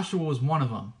 and Joshua was one of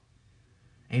them.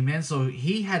 Amen. So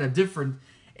he had a different,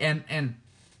 and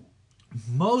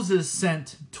Moses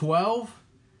sent 12.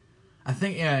 I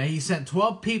think he sent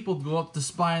 12 people to go up to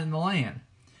spy in the land,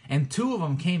 and 2 of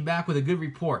them came back with a good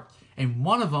report, and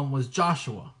one of them was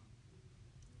Joshua.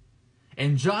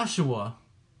 And Joshua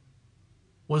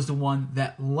was the one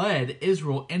that led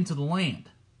Israel into the land.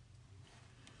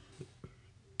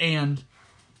 And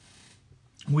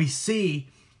we see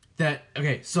that,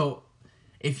 okay, so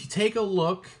if you take a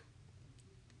look,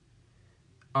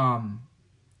 in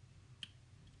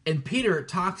Peter it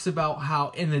talks about how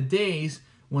in the days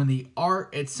when the ark,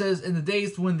 it says in the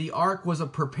days when the ark was a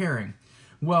preparing.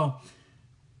 Well,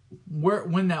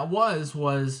 when that was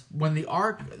when the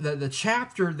ark, the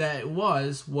chapter that it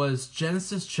was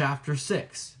Genesis chapter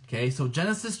 6. Okay, so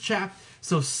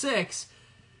so 6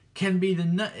 can be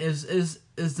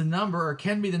is the number, or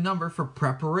can be the number for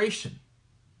preparation.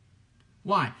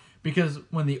 Why? Because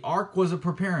when the ark was a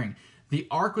preparing, the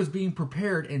ark was being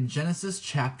prepared in Genesis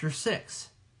chapter 6.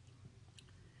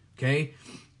 Okay,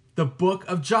 the book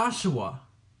of Joshua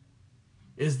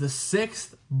is the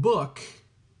 6th book.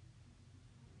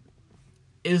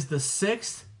 Is the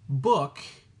 6th book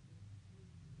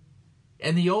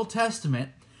in the Old Testament,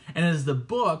 and is the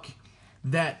book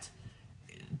that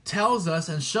tells us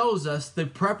and shows us the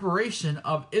preparation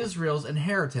of Israel's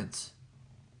inheritance.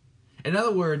 In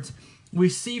other words, we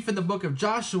see from the book of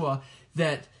Joshua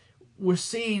that we're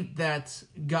seeing that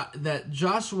that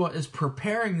Joshua is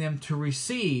preparing them to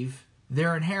receive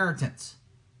their inheritance.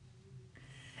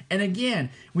 And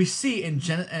again, we see in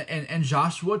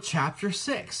Joshua chapter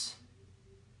 6,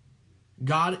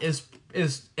 God is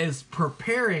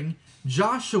preparing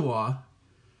Joshua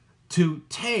to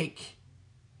take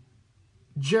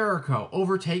Jericho,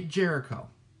 overtake Jericho.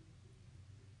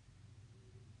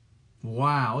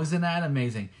 Wow, isn't that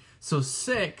amazing? So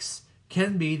 6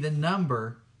 can be the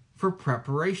number for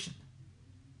preparation,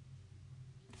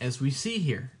 as we see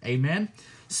here. Amen?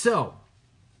 So,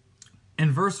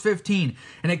 in verse 15,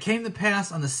 and it came to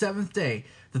pass on the 7th day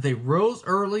that they rose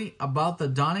early about the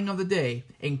dawning of the day,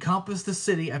 and compassed the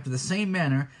city after the same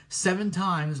manner 7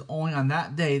 times. Only on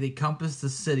that day they compassed the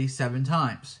city 7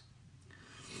 times.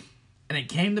 And it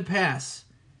came to pass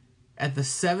at the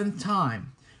 7th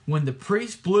time, when the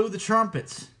priest blew the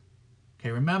trumpets.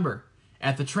 Okay, remember,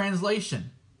 at the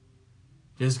translation,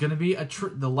 there's going to be at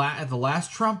the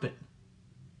last trumpet.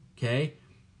 Okay,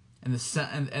 and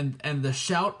the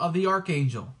shout of the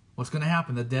archangel. What's going to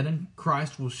happen? The dead in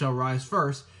Christ shall rise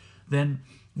first. Then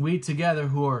we together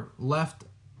who are left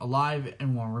alive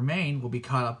and will remain will be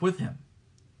caught up with him.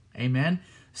 Amen.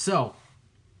 So,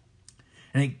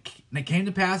 and it came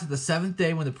to pass at the 7th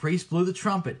day when the priest blew the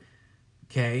trumpet.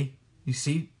 Okay, you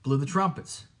see, blew the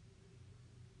trumpets.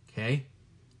 Okay.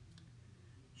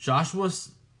 Joshua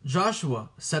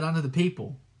said unto the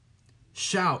people,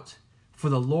 shout, for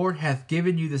the Lord hath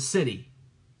given you the city.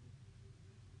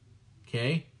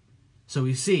 Okay. So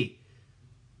we see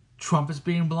trumpets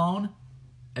being blown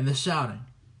and the shouting.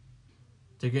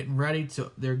 They're getting ready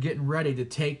to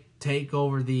take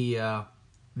over the.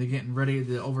 They're getting ready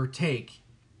to overtake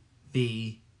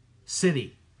the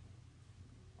city.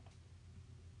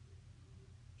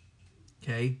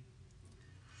 Okay.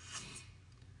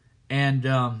 And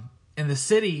the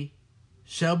city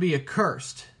shall be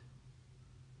accursed,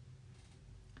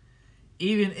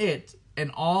 even it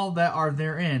and all that are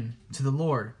therein, to the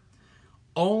Lord.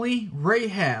 Only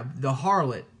Rahab the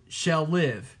harlot shall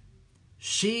live,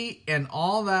 she and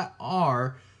all that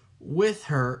are with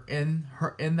her in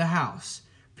the house,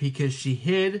 because she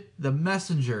hid the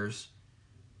messengers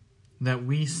that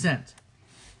we sent.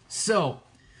 So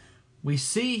we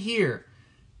see here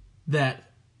that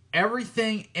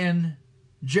everything in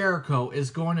Jericho is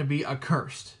going to be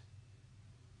accursed.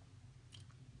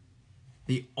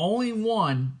 The only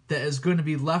one that is going to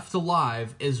be left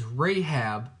alive is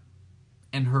Rahab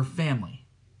and her family.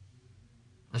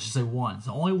 Let's just say one.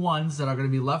 The only ones that are going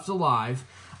to be left alive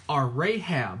are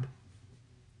Rahab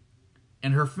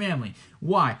and her family.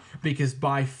 Why? Because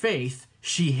by faith,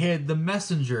 she hid the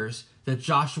messengers that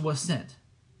Joshua sent.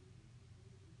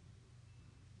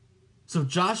 So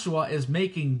Joshua is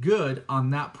making good on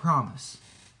that promise.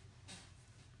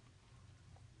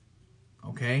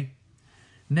 Okay?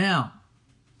 Now,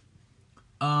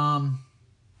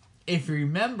 if you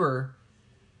remember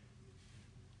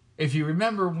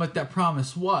what that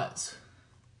promise was,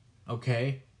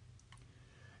 okay?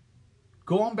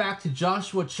 Going back to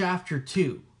Joshua chapter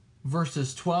 2,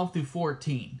 verses 12 through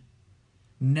 14.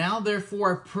 Now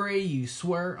therefore I pray you,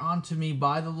 swear unto me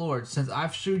by the Lord, since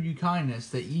I've shewed you kindness,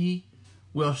 that ye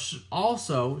will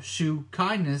also shew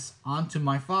kindness unto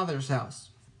my father's house,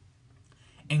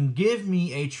 and give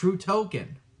me a true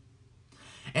token,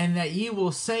 and that ye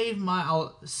will save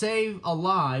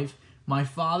alive my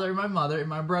father and my mother and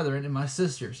my brethren and my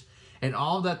sisters, and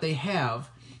all that they have,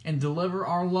 and deliver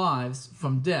our lives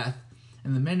from death.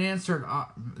 And the men answered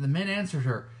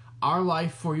her, our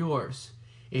life for yours,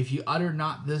 if you utter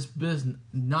not this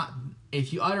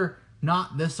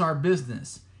our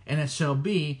business. And it shall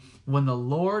be, when the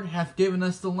Lord hath given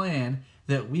us the land,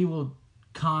 that we will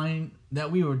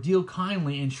deal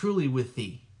kindly and truly with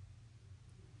thee.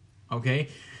 Okay,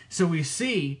 so we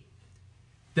see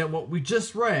that what we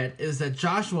just read is that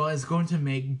Joshua is going to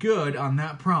make good on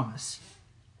that promise.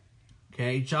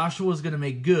 Okay, Joshua is going to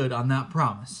make good on that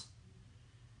promise.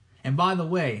 And by the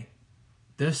way,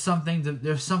 there's something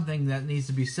that needs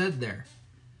to be said there.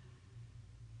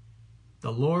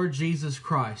 The Lord Jesus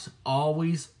Christ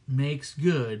always makes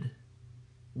good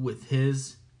with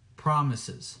his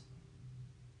promises.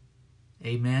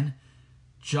 Amen.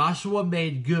 Joshua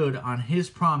made good on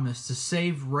his promise to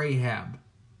save Rahab.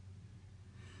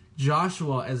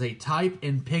 Joshua is a type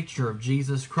and picture of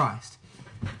Jesus Christ.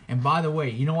 And by the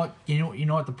way, you know what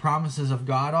the promises of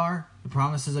God are? The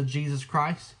promises of Jesus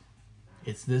Christ?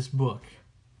 It's this book.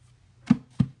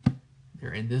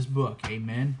 They're in this book.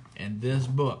 Amen. In this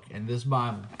book, in this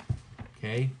Bible.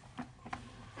 Okay?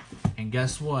 And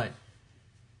guess what?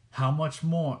 How much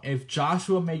more, if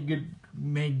Joshua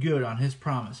made good on his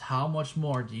promise, how much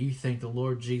more do you think the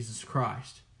Lord Jesus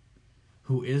Christ,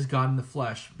 who is God in the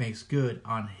flesh, makes good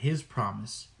on his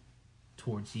promise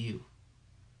towards you?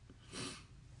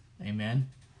 Amen.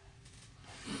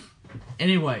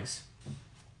 Anyways,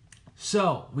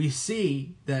 so we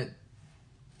see that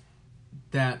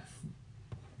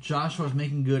Joshua is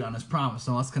making good on his promise.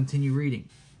 Now let's continue reading.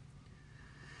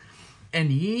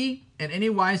 And ye in any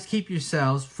wise keep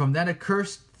yourselves from that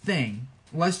accursed thing,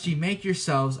 lest ye make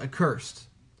yourselves accursed.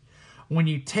 When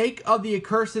you take of the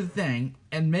accursed thing,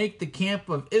 and make the camp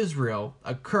of Israel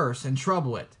a curse, and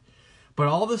trouble it. But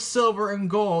all the silver and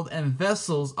gold and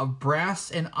vessels of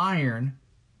brass and iron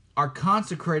are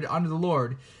consecrated unto the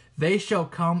Lord. They shall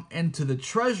come into the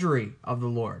treasury of the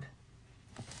Lord.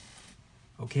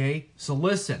 Okay, so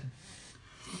listen.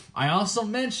 I also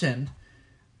mentioned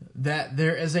that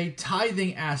there is a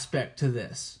tithing aspect to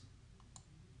this.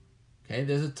 Okay,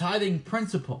 there's a tithing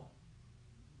principle.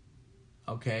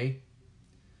 Okay.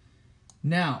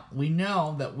 Now, we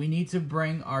know that we need to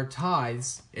bring our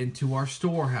tithes into our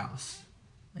storehouse.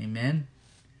 Amen.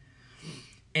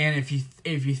 And if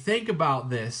you think about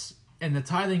this in the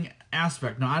tithing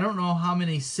aspect, now I don't know how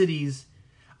many cities.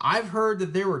 I've heard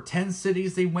that there were 10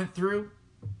 cities they went through.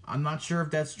 I'm not sure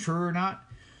if that's true or not.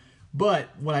 But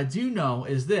what I do know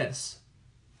is this.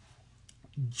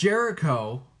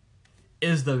 Jericho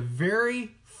is the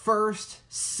very first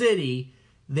city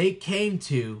they came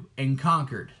to and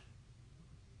conquered.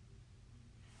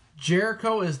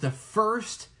 Jericho is the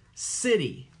first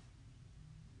city.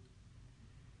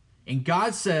 And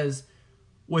God says,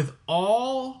 with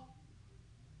all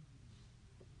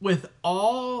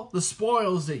the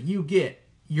spoils that you get,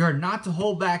 you are not to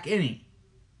hold back any.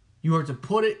 You are to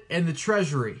put it in the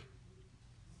treasury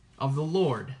of the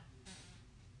Lord.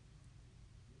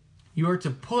 You are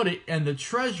to put it in the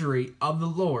treasury of the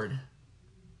Lord.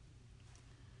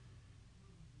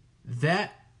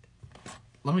 Let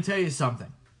me tell you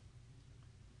something.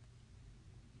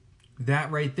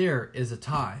 That right there is a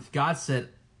tithe. God said,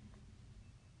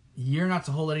 you're not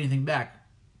to hold anything back,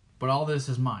 but all this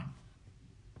is mine.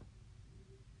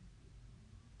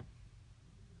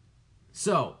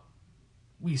 So,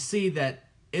 we see that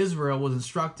Israel was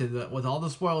instructed that with all the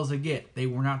spoils they get, they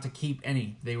were not to keep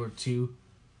any. They were to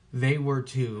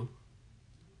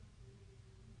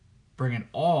bring it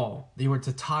all. They were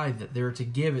to tithe it. They were to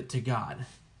give it to God.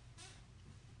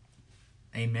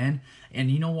 Amen.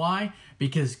 And you know why?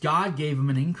 Because God gave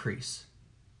them an increase.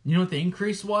 You know what the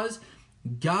increase was?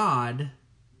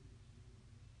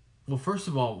 First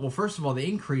of all, the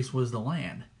increase was the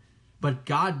land. But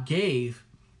God gave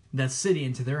that city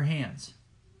into their hands.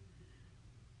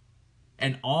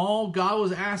 And all God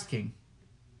was asking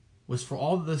was for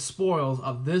all the spoils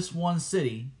of this one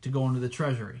city to go into the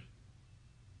treasury.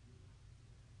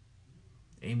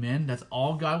 Amen. That's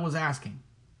all God was asking.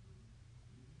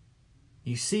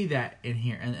 You see that in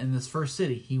here, in this first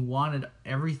city. He wanted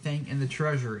everything in the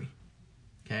treasury.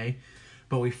 Okay?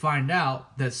 But we find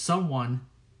out that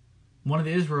one of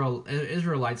the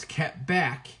Israelites kept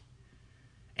back.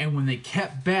 And when they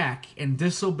kept back and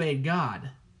disobeyed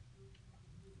God,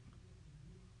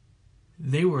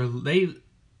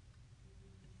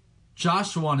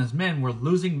 Joshua and his men were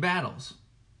losing battles.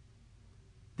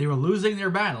 They were losing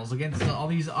their battles against all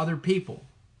these other people.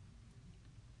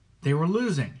 They were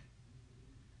losing.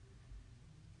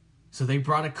 So they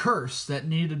brought a curse that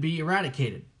needed to be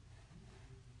eradicated.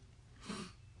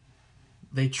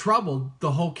 They troubled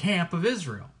the whole camp of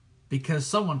Israel because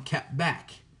someone kept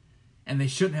back. And they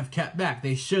shouldn't have kept back.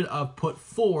 They should have put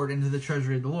forward into the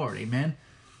treasury of the Lord. Amen.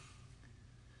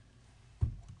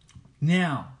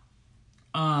 Now,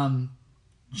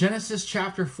 Genesis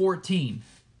chapter 14,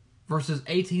 verses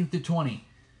 18 through 20.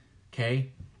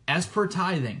 Okay, as per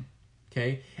tithing.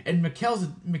 Okay, and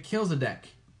Melchizedek,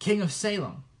 king of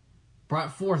Salem,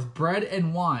 brought forth bread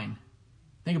and wine.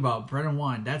 Think about bread and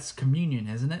wine. That's communion,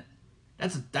 isn't it?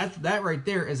 That right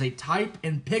there is a type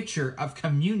and picture of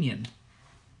communion.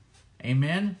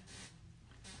 Amen.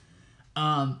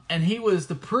 And he was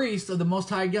the priest of the Most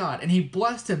High God. And he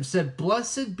blessed him, said,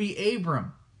 "Blessed be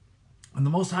Abram, and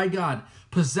the Most High God,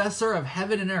 possessor of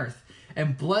heaven and earth.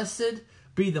 And blessed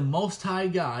be the Most High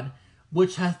God,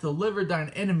 which hath delivered thine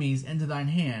enemies into thine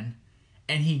hand."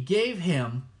 And he gave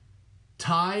him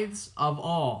tithes of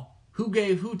all. Who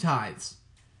gave who tithes?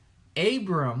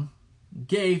 Abram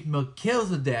gave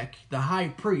Melchizedek, the high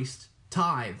priest,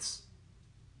 tithes.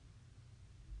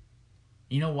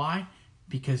 You know why?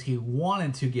 Because he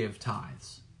wanted to give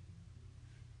tithes.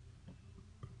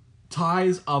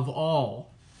 Tithes of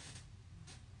all.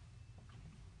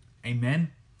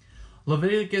 Amen.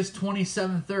 Leviticus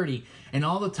 27:30. And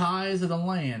all the tithes of the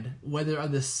land, whether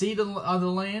of the seed of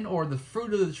the land or the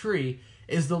fruit of the tree,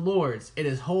 is the Lord's. It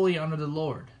is holy unto the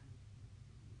Lord.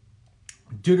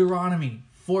 Deuteronomy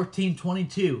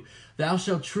 14:22. Thou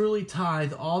shalt truly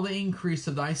tithe all the increase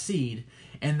of thy seed,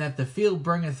 and that the field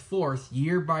bringeth forth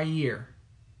year by year.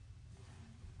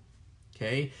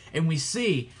 Okay, and we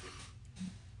see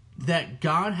that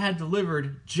God had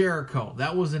delivered Jericho.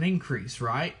 That was an increase,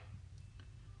 right?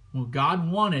 Well, God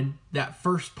wanted that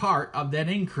first part of that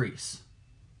increase,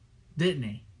 didn't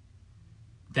he?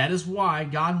 That is why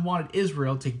God wanted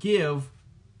Israel to give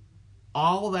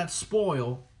all that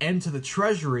spoil into the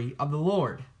treasury of the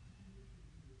Lord.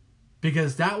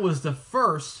 Because that was the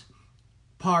first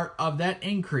part of that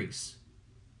increase.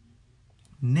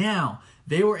 Now,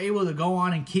 they were able to go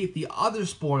on and keep the other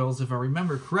spoils, if I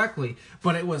remember correctly,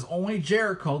 but it was only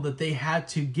Jericho that they had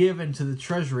to give into the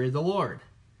treasury of the Lord.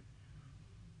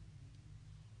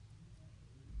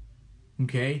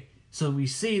 Okay, so we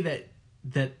see that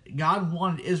God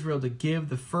wanted Israel to give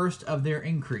the first of their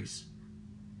increase.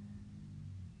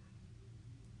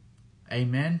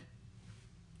 Amen.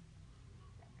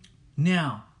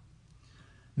 Now,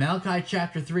 Malachi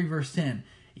chapter 3 verse 10.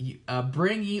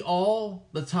 Bring ye all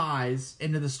the tithes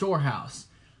into the storehouse,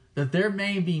 that there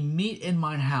may be meat in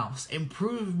mine house. And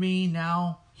prove me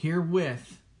now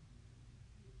herewith,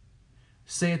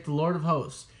 saith the Lord of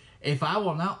hosts, if I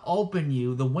will not open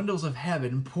you the windows of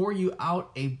heaven, and pour you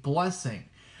out a blessing,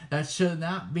 that should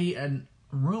not be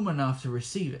room enough to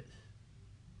receive it.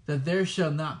 That there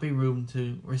shall not be room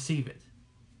to receive it.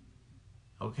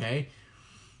 Okay?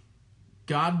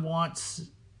 God wants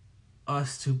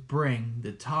us to bring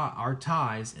our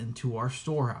tithes into our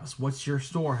storehouse. What's your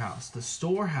storehouse? The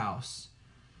storehouse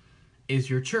is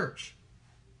your church.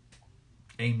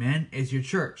 Amen? Is your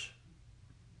church.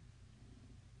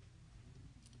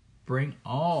 Bring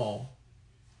all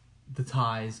the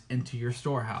tithes into your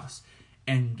storehouse.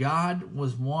 And God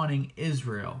was wanting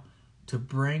Israel to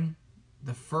bring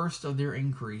the first of their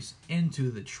increase into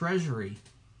the treasury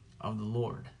of the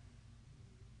Lord.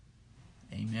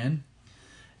 Amen.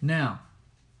 Now,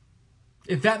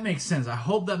 if that makes sense, I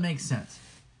hope that makes sense.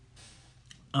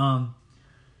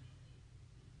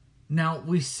 Now,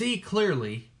 we see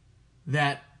clearly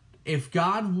that if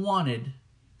God wanted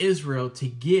Israel to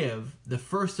give the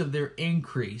first of their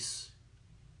increase,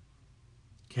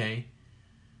 okay,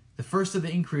 the first of the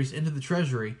increase into the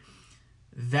treasury,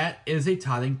 that is a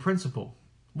tithing principle.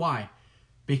 Why?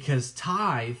 Because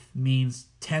tithe means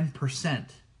 10%.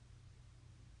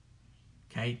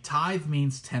 Okay, tithe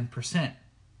means 10%.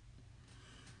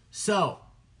 So,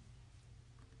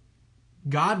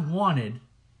 God wanted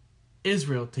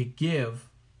Israel to give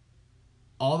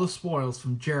all the spoils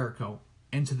from Jericho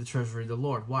into the treasury of the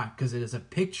Lord. Why? Because it is a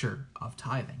picture of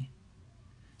tithing.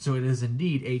 So it is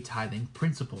indeed a tithing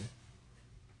principle.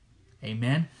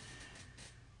 Amen.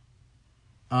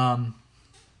 So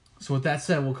with that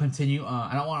said, we'll continue.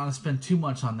 I don't want to spend too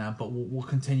much on that, but we'll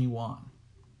continue on.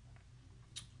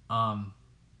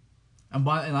 And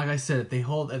like I said, if they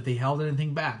held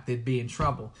anything back, they'd be in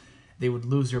trouble. They would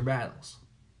lose their battles.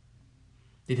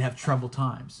 They'd have troubled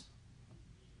times.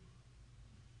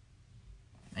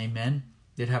 Amen.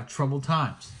 They'd have troubled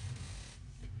times.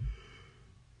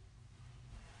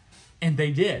 And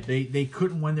they did. They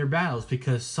couldn't win their battles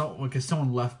because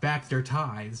someone left back their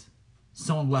tithes.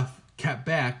 Someone kept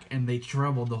back, and they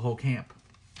troubled the whole camp.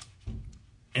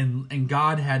 And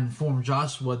God had informed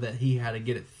Joshua that he had to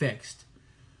get it fixed.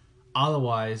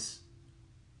 Otherwise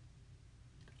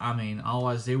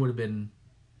they would have been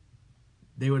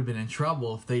in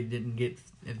trouble if they didn't get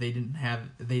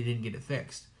it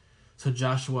fixed. So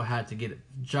Joshua had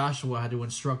to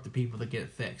instruct the people to get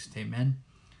it fixed. Amen.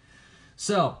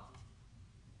 So,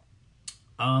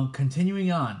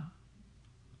 continuing on,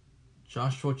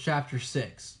 Joshua chapter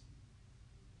 6.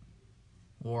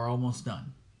 We're almost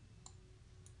done.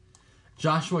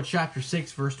 Joshua chapter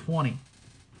 6, verse 20.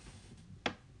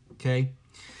 Okay.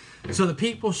 So the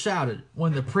people shouted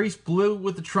when the priest blew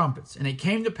with the trumpets, and it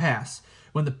came to pass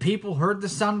when the people heard the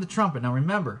sound of the trumpet. Now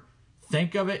remember,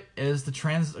 think of it as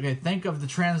think of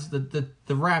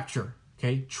the rapture.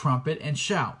 Okay, trumpet and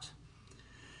shout.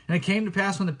 And it came to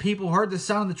pass when the people heard the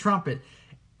sound of the trumpet,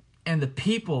 and the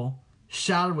people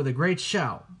shouted with a great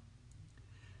shout,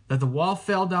 that the wall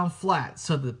fell down flat,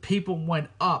 so that the people went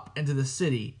up into the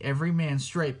city, every man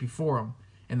straight before him,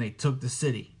 and they took the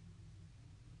city.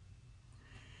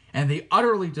 And they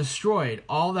utterly destroyed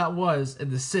all that was in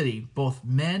the city, both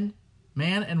man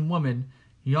and woman,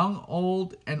 young,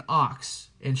 old, and ox,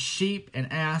 and sheep and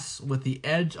ass, with the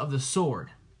edge of the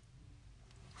sword.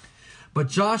 But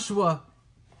Joshua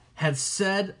had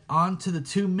said unto the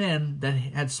two men that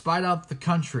had spied out the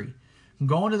country,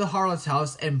 Go into the harlot's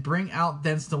house, and bring out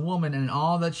thence the woman and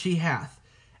all that she hath,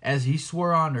 as he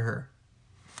swore unto her.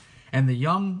 And the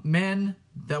young men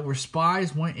that were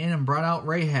spies went in and brought out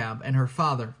Rahab and her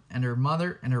father and her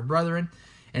mother and her brethren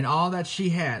and all that she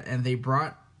had, and they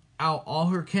brought out all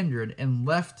her kindred and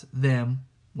left them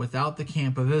without the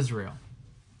camp of Israel.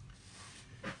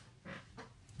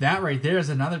 That right there is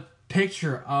another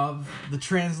picture of the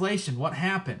translation. What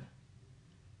happened?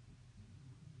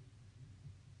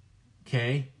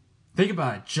 Okay, think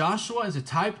about it. Joshua is a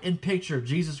type and picture of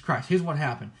Jesus Christ. Here's what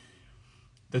happened.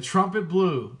 The trumpet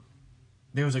blew.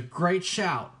 There was a great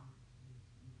shout.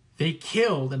 They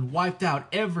killed and wiped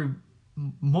out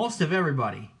most of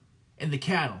everybody in the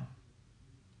cattle.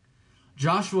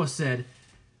 Joshua said,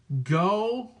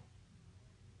 Go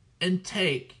and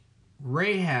take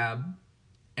Rahab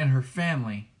and her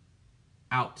family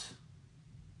out.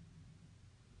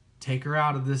 Take her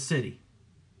out of this city.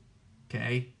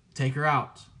 Okay? Take her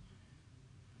out.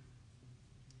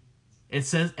 It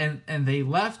says, and they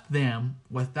left them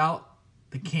without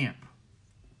the camp.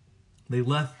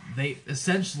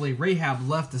 Essentially, Rahab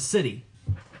left the city.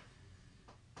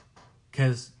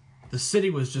 Because the city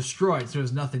was destroyed, so there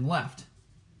was nothing left.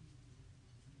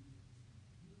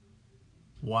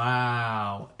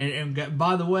 Wow. And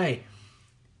by the way,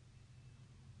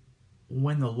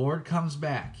 when the Lord comes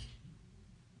back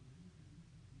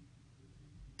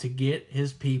to get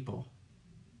his people,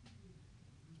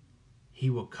 he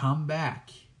will come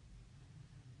back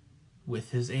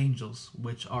with his angels,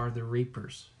 which are the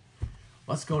reapers.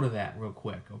 Let's go to that real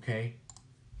quick, okay?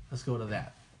 Let's go to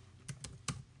that.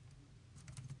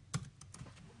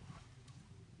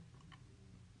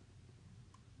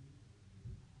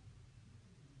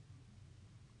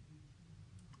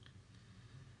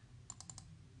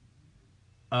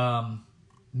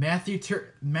 Matthew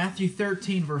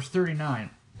 13, verse 39.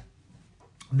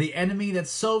 The enemy that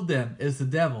sowed them is the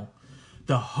devil.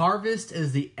 The harvest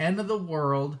is the end of the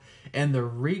world, and the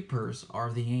reapers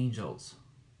are the angels.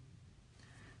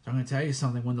 So I'm going to tell you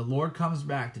something. When the Lord comes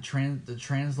back to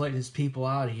translate his people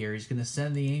out of here, he's going to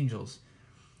send the angels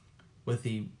with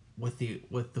the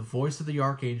voice of the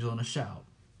archangel and a shout.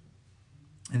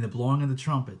 and the blowing of the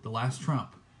trumpet, the last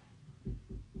trump,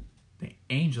 the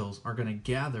angels are going to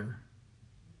gather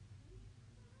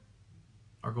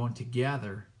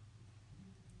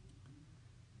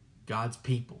God's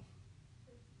people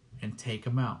and take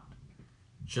them out.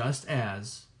 Just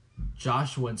as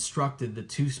Joshua instructed the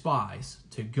two spies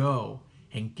to go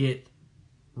and get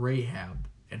Rahab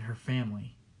and her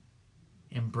family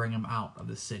and bring them out of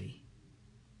the city.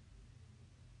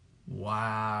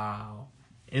 Wow.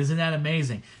 Isn't that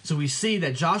amazing? So we see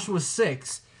that Joshua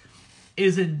 6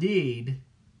 is indeed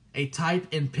a type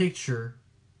and picture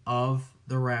of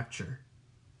the rapture.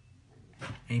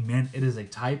 Amen. It is a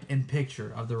type and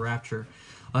picture of the rapture.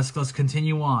 Let's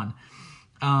continue on.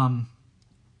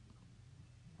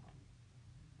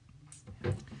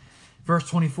 Verse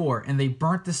 24, and they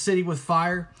burnt the city with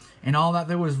fire, and all that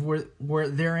there was were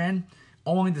therein,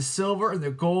 only the silver and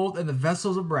the gold and the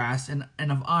vessels of brass and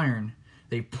of iron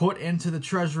they put into the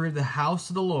treasury of the house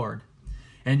of the Lord.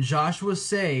 And Joshua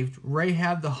saved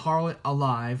Rahab the harlot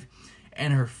alive,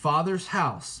 and her father's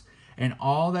house, and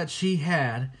all that she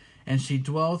had, and she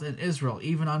dwelt in Israel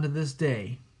even unto this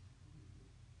day,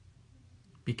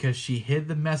 because she hid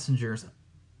the messengers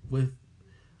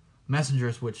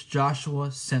which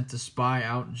Joshua sent to spy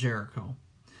out Jericho.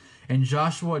 And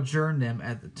Joshua adjourned them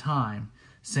at the time,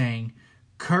 saying,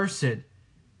 Cursed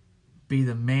be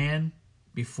the man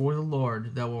before the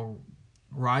Lord that will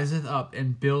riseth up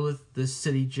and buildeth this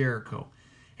city Jericho,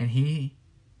 and he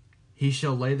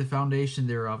shall lay the foundation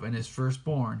thereof, and his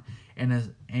firstborn,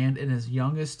 and in his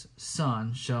youngest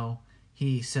son shall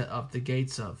he set up the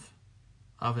gates of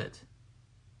it.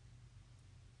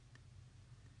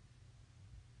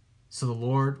 So the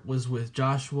Lord was with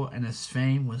Joshua, and his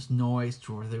fame was noised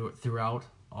throughout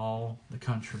all the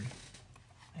country.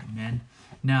 Amen.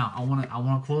 Now I want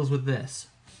to close with this.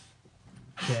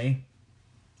 Okay.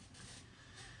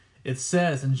 It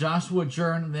says, and Joshua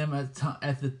adjourned them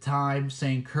at the time,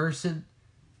 saying, Cursed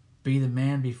be the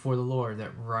man before the Lord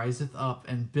that riseth up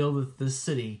and buildeth this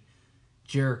city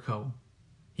Jericho.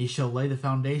 He shall lay the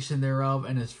foundation thereof,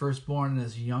 and his firstborn and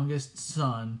his youngest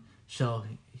son shall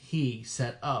he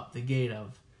set up the gate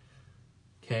of.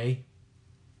 Okay?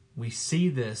 We see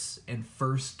this in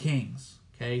 1 Kings.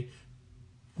 Okay?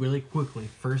 Really quickly,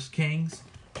 1 Kings.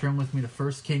 Turn with me to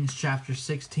 1 Kings chapter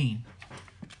 16.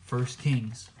 1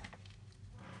 Kings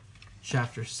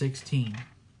chapter 16.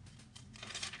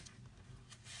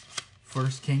 1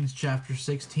 Kings chapter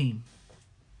 16.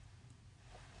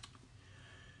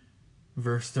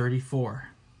 Verse 34.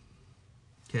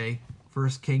 Okay? 1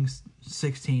 Kings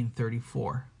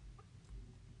 16:34.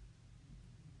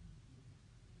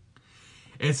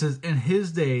 It says, in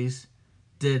his days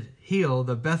did Hiel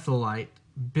the Bethelite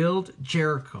build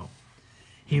Jericho.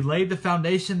 He laid the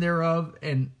foundation thereof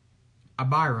in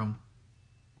Abiram,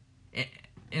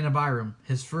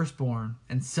 his firstborn,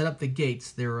 and set up the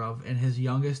gates thereof, and his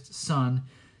youngest son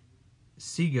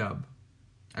Segub,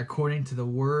 according to the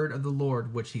word of the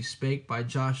Lord which he spake by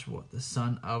Joshua the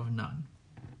son of Nun.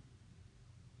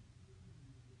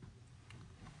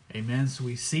 Amen. So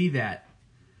we see that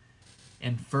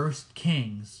in 1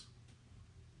 Kings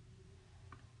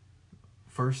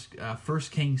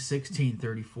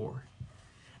 16:34.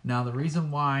 Now the reason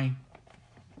why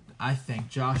I think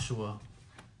Joshua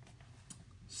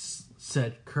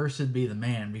said, Cursed be the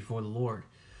man before the Lord,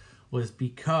 was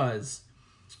because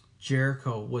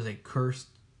Jericho was a cursed.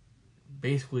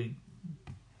 Basically,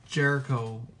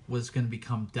 Jericho was going to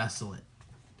become desolate.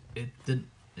 It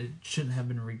shouldn't have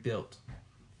been rebuilt.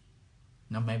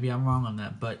 Now maybe I'm wrong on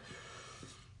that, but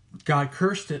God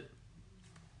cursed it.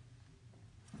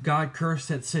 God cursed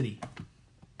that city.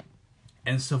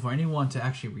 And so for anyone to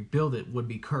actually rebuild it would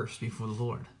be cursed before the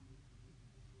Lord.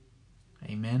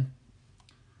 Amen.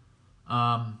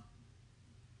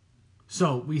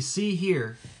 So we see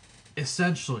here,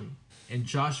 essentially, in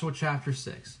Joshua chapter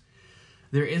 6,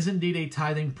 there is indeed a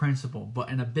tithing principle, but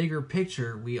in a bigger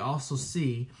picture, we also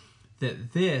see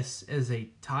that this is a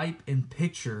type and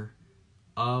picture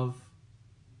of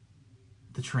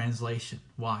the translation.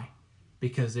 Why?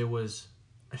 Because there was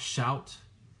a shout,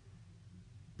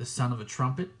 the sound of a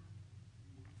trumpet,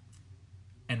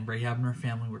 and Rahab and her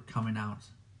family were coming out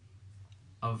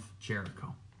of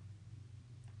Jericho.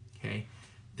 Okay?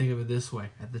 Think of it this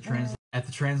way. At the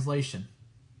translation.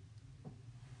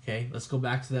 Okay? Let's go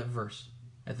back to that verse.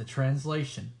 At the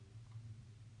translation.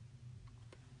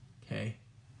 Okay?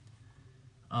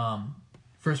 1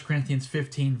 Corinthians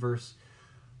 15 verses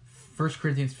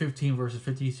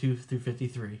 52 through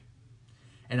 53.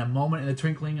 In a moment, in the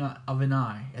twinkling of an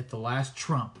eye, at the last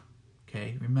trump.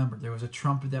 Okay? Remember, there was a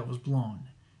trumpet that was blown,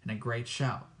 and a great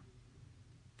shout.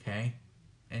 Okay?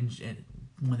 And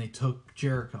when they took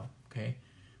Jericho. Okay,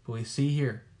 but we see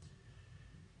here,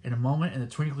 in a moment, in the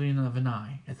twinkling of an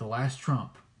eye, at the last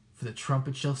trump, for the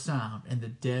trumpet shall sound, and the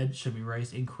dead shall be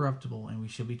raised incorruptible, and we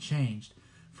shall be changed.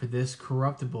 For this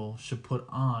corruptible should put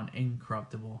on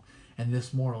incorruptible, and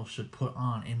this mortal should put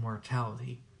on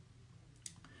immortality.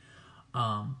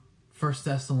 1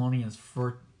 Thessalonians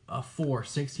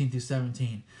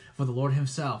 4:16-17. For the Lord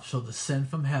himself shall descend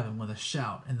from heaven with a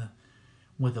shout, and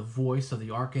with the voice of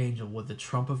the archangel, with the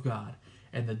trump of God,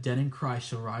 and the dead in Christ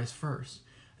shall rise first.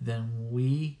 Then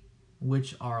we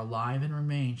which are alive and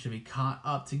remain shall be caught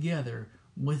up together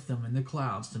with them in the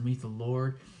clouds to meet the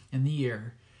Lord in the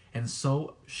air, and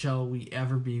so shall we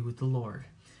ever be with the Lord.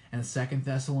 And 2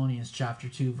 Thessalonians chapter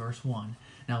 2, verse 1.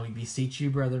 Now we beseech you,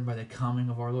 brethren, by the coming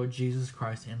of our Lord Jesus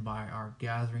Christ, and by our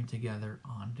gathering together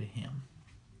unto him.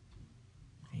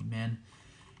 Amen.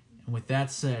 And with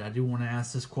that said, I do want to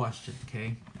ask this question,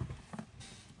 okay?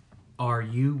 Are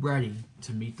you ready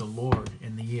to meet the Lord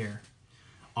in the air?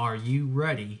 Are you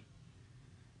ready?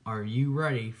 Are you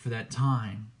ready for that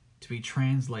time to be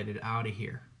translated out of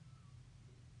here?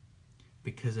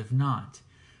 Because if not,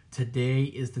 today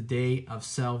is the day of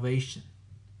salvation.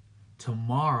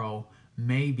 Tomorrow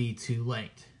may be too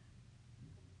late.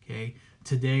 Okay?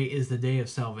 Today is the day of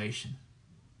salvation.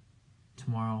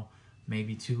 Tomorrow may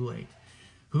be too late.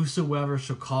 Whosoever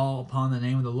shall call upon the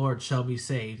name of the Lord shall be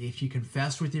saved. If you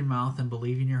confess with your mouth and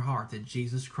believe in your heart that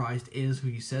Jesus Christ is who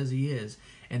he says he is,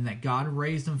 and that God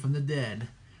raised him from the dead,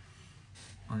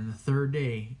 on the third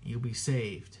day you'll be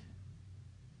saved.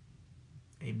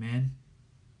 Amen.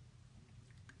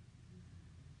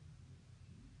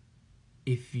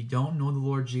 If you don't know the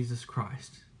Lord Jesus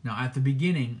Christ, now at the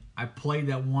beginning I played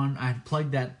that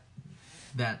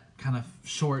kind of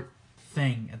short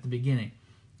thing at the beginning.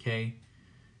 Okay,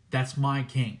 that's my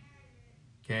king.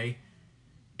 Okay,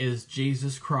 is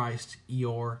Jesus Christ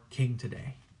your king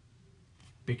today?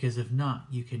 Because if not,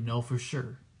 you can know for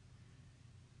sure.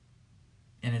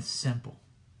 And it's simple.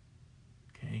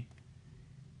 Okay?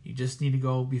 You just need to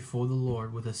go before the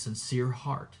Lord with a sincere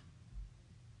heart.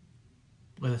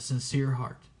 With a sincere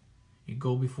heart. You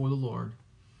go before the Lord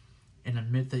and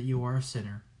admit that you are a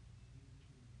sinner.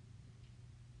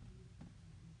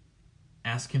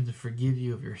 Ask him to forgive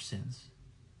you of your sins.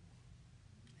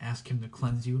 Ask him to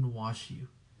cleanse you and wash you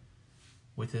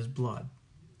with his blood.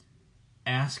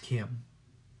 Ask him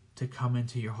to come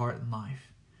into your heart and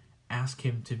life. Ask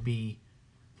him to be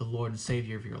the Lord and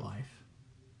Savior of your life.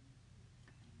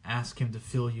 Ask him to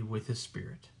fill you with his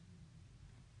Spirit.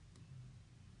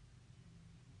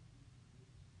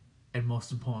 And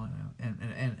most importantly,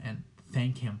 and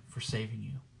thank him for saving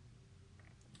you.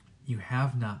 You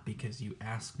have not because you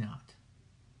ask not.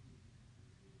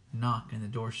 Knock and the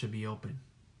door should be open.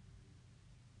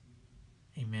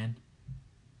 Amen.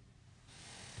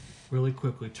 Really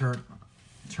quickly, turn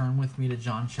with me to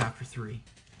John chapter 3.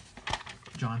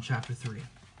 John chapter 3.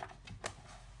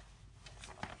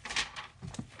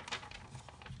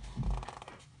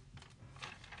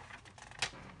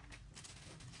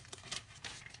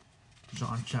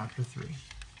 John chapter 3.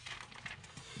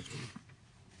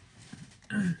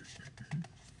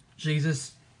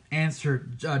 Jesus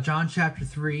answered, John chapter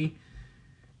 3,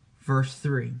 verse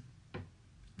 3.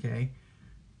 Okay.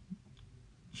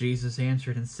 Jesus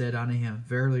answered and said unto him,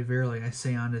 Verily, verily, I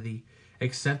say unto thee,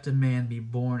 except a man be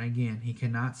born again, he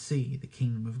cannot see the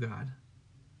kingdom of God.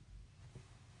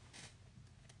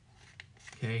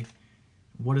 Okay.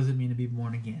 What does it mean to be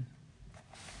born again?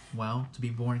 Well, to be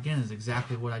born again is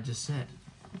exactly what I just said.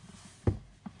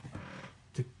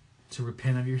 To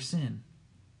repent of your sin.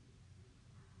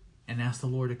 And ask the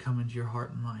Lord to come into your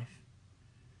heart and life.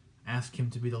 Ask him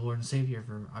to be the Lord and Savior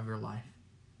of your life.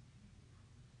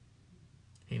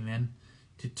 Amen.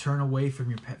 To turn away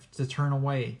from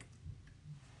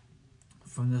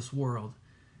this world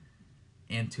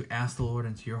and to ask the Lord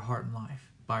into your heart and life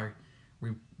by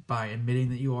admitting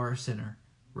that you are a sinner,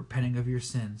 repenting of your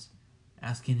sins,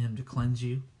 asking him to cleanse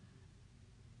you,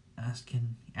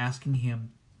 asking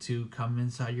him to come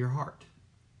inside your heart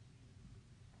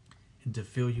and to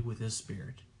fill you with his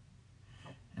Spirit.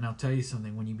 And I'll tell you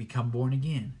something, when you become born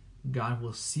again, God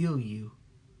will seal you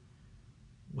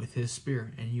with his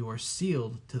Spirit, and you are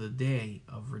sealed to the day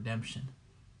of redemption.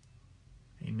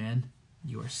 Amen.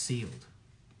 You are sealed.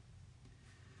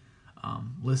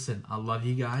 Listen, I love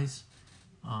you guys.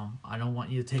 I don't want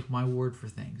you to take my word for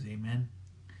things. Amen.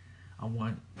 I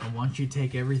want you to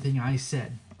take everything I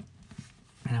said,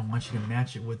 and I want you to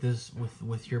match it with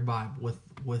your Bible, with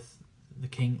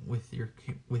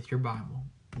your Bible,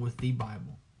 with the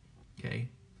Bible. Okay?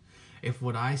 If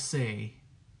what I say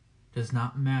does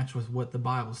not match with what the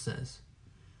Bible says,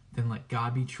 then let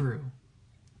God be true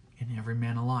and every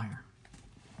man a liar.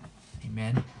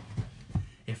 Amen.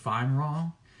 If I'm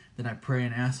wrong, then I pray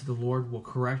and ask that the Lord will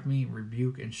correct me,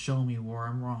 rebuke, and show me where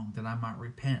I'm wrong, that I might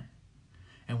repent.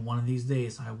 And one of these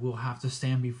days I will have to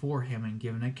stand before Him and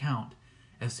give an account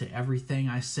as to everything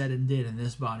I said and did in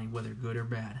this body, whether good or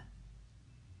bad.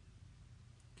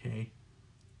 Okay?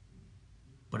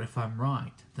 But if I'm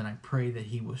right, then I pray that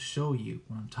He will show you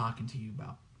what I'm talking to you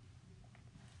about.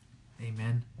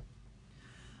 Amen.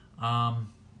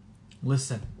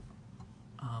 Listen,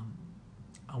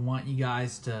 I want you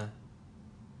guys to,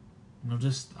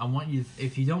 I want you,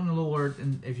 if you don't know the Lord,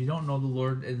 and if you don't know the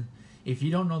Lord, and if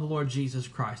you don't know the Lord Jesus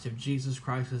Christ, if Jesus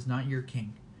Christ is not your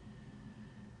King,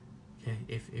 okay,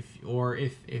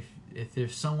 if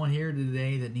there's someone here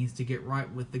today that needs to get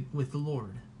right with the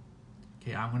Lord,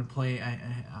 okay, I'm going to play a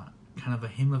kind of a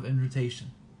hymn of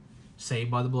invitation, Saved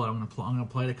by the Blood. I'm going to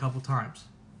play it a couple times,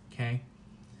 okay.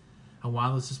 And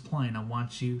while this is playing, I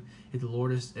want you, if the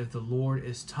Lord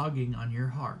is tugging on your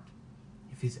heart,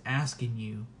 if He's asking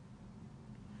you,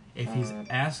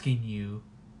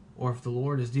 or if the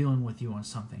Lord is dealing with you on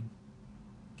something,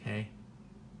 okay,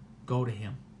 go to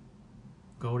Him.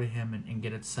 Go to Him and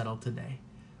get it settled today.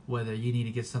 Whether you need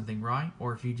to get something right,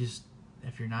 or if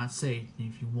you're not saved,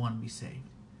 and if you want to be saved.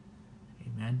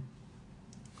 Amen.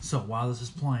 So while this is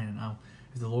playing,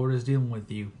 if the Lord is dealing with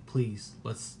you, please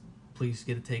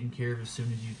get it taken care of as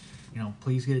soon as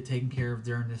please get it taken care of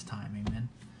during this time. Amen.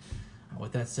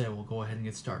 With that said, we'll go ahead and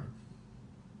get started.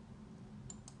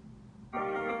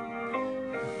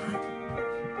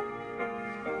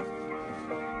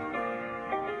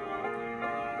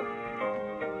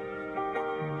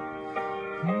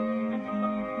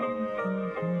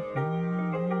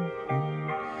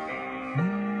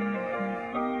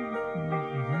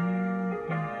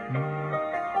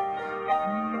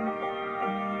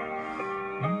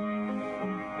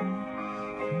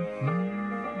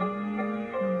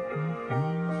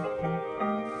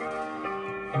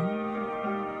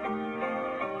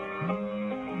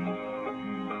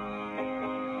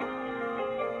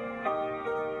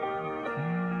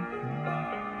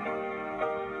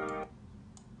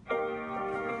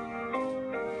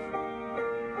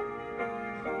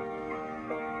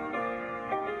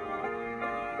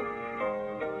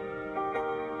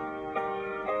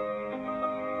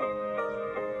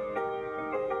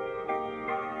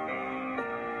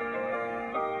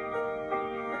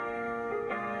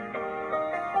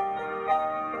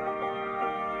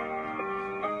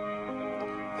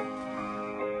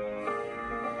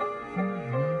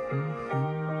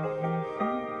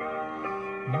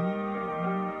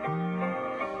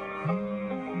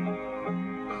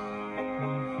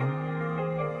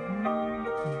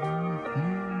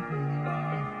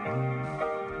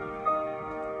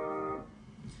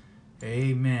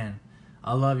 Amen.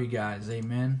 I love you guys.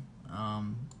 Amen.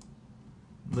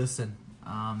 Listen,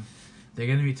 there are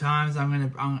gonna be times there are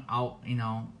gonna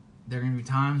be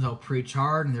times I'll preach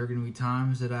hard, and there are gonna be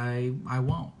times that I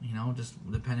won't.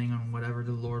 Just depending on whatever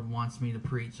the Lord wants me to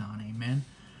preach on. Amen.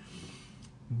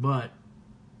 But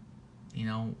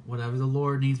whatever the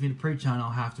Lord needs me to preach on, I'll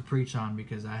have to preach on,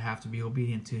 because I have to be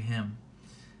obedient to Him.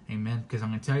 Amen. Because I'm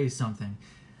gonna tell you something.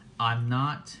 I'm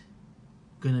not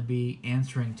going to be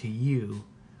answering to you.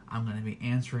 I'm going to be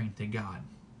answering to God.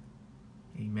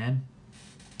 Amen.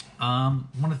 I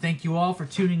want to thank you all for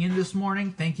tuning in this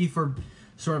morning. Thank you for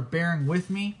sort of bearing with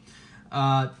me.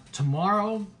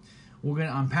 Tomorrow,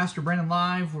 on Pastor Brandon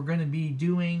Live, we're going to be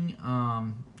doing,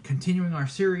 continuing our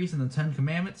series in the 10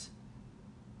 Commandments.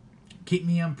 Keep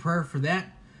me in prayer for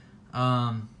that,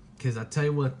 because I tell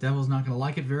you what, the devil's not going to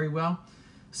like it very well.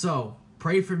 So,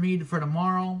 pray for me for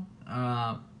tomorrow.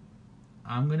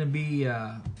 I'm going to be,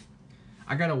 I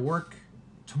got to work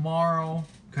tomorrow,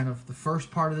 kind of the first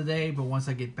part of the day, but once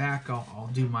I get back, I'll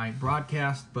do my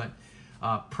broadcast. But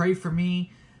pray for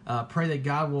me. Pray that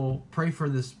God will pray for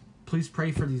this. Please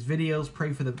pray for these videos.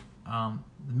 Pray for the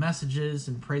messages,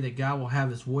 and pray that God will have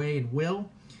His way and will.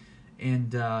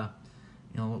 And,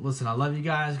 listen, I love you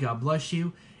guys. God bless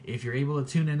you. If you're able to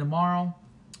tune in tomorrow,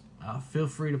 feel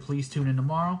free to please tune in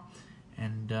tomorrow.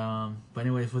 And but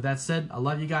anyways, with that said, I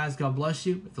love you guys. God bless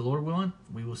you. If the Lord willing,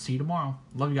 we will see you tomorrow.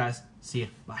 Love you guys. See ya.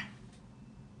 Bye.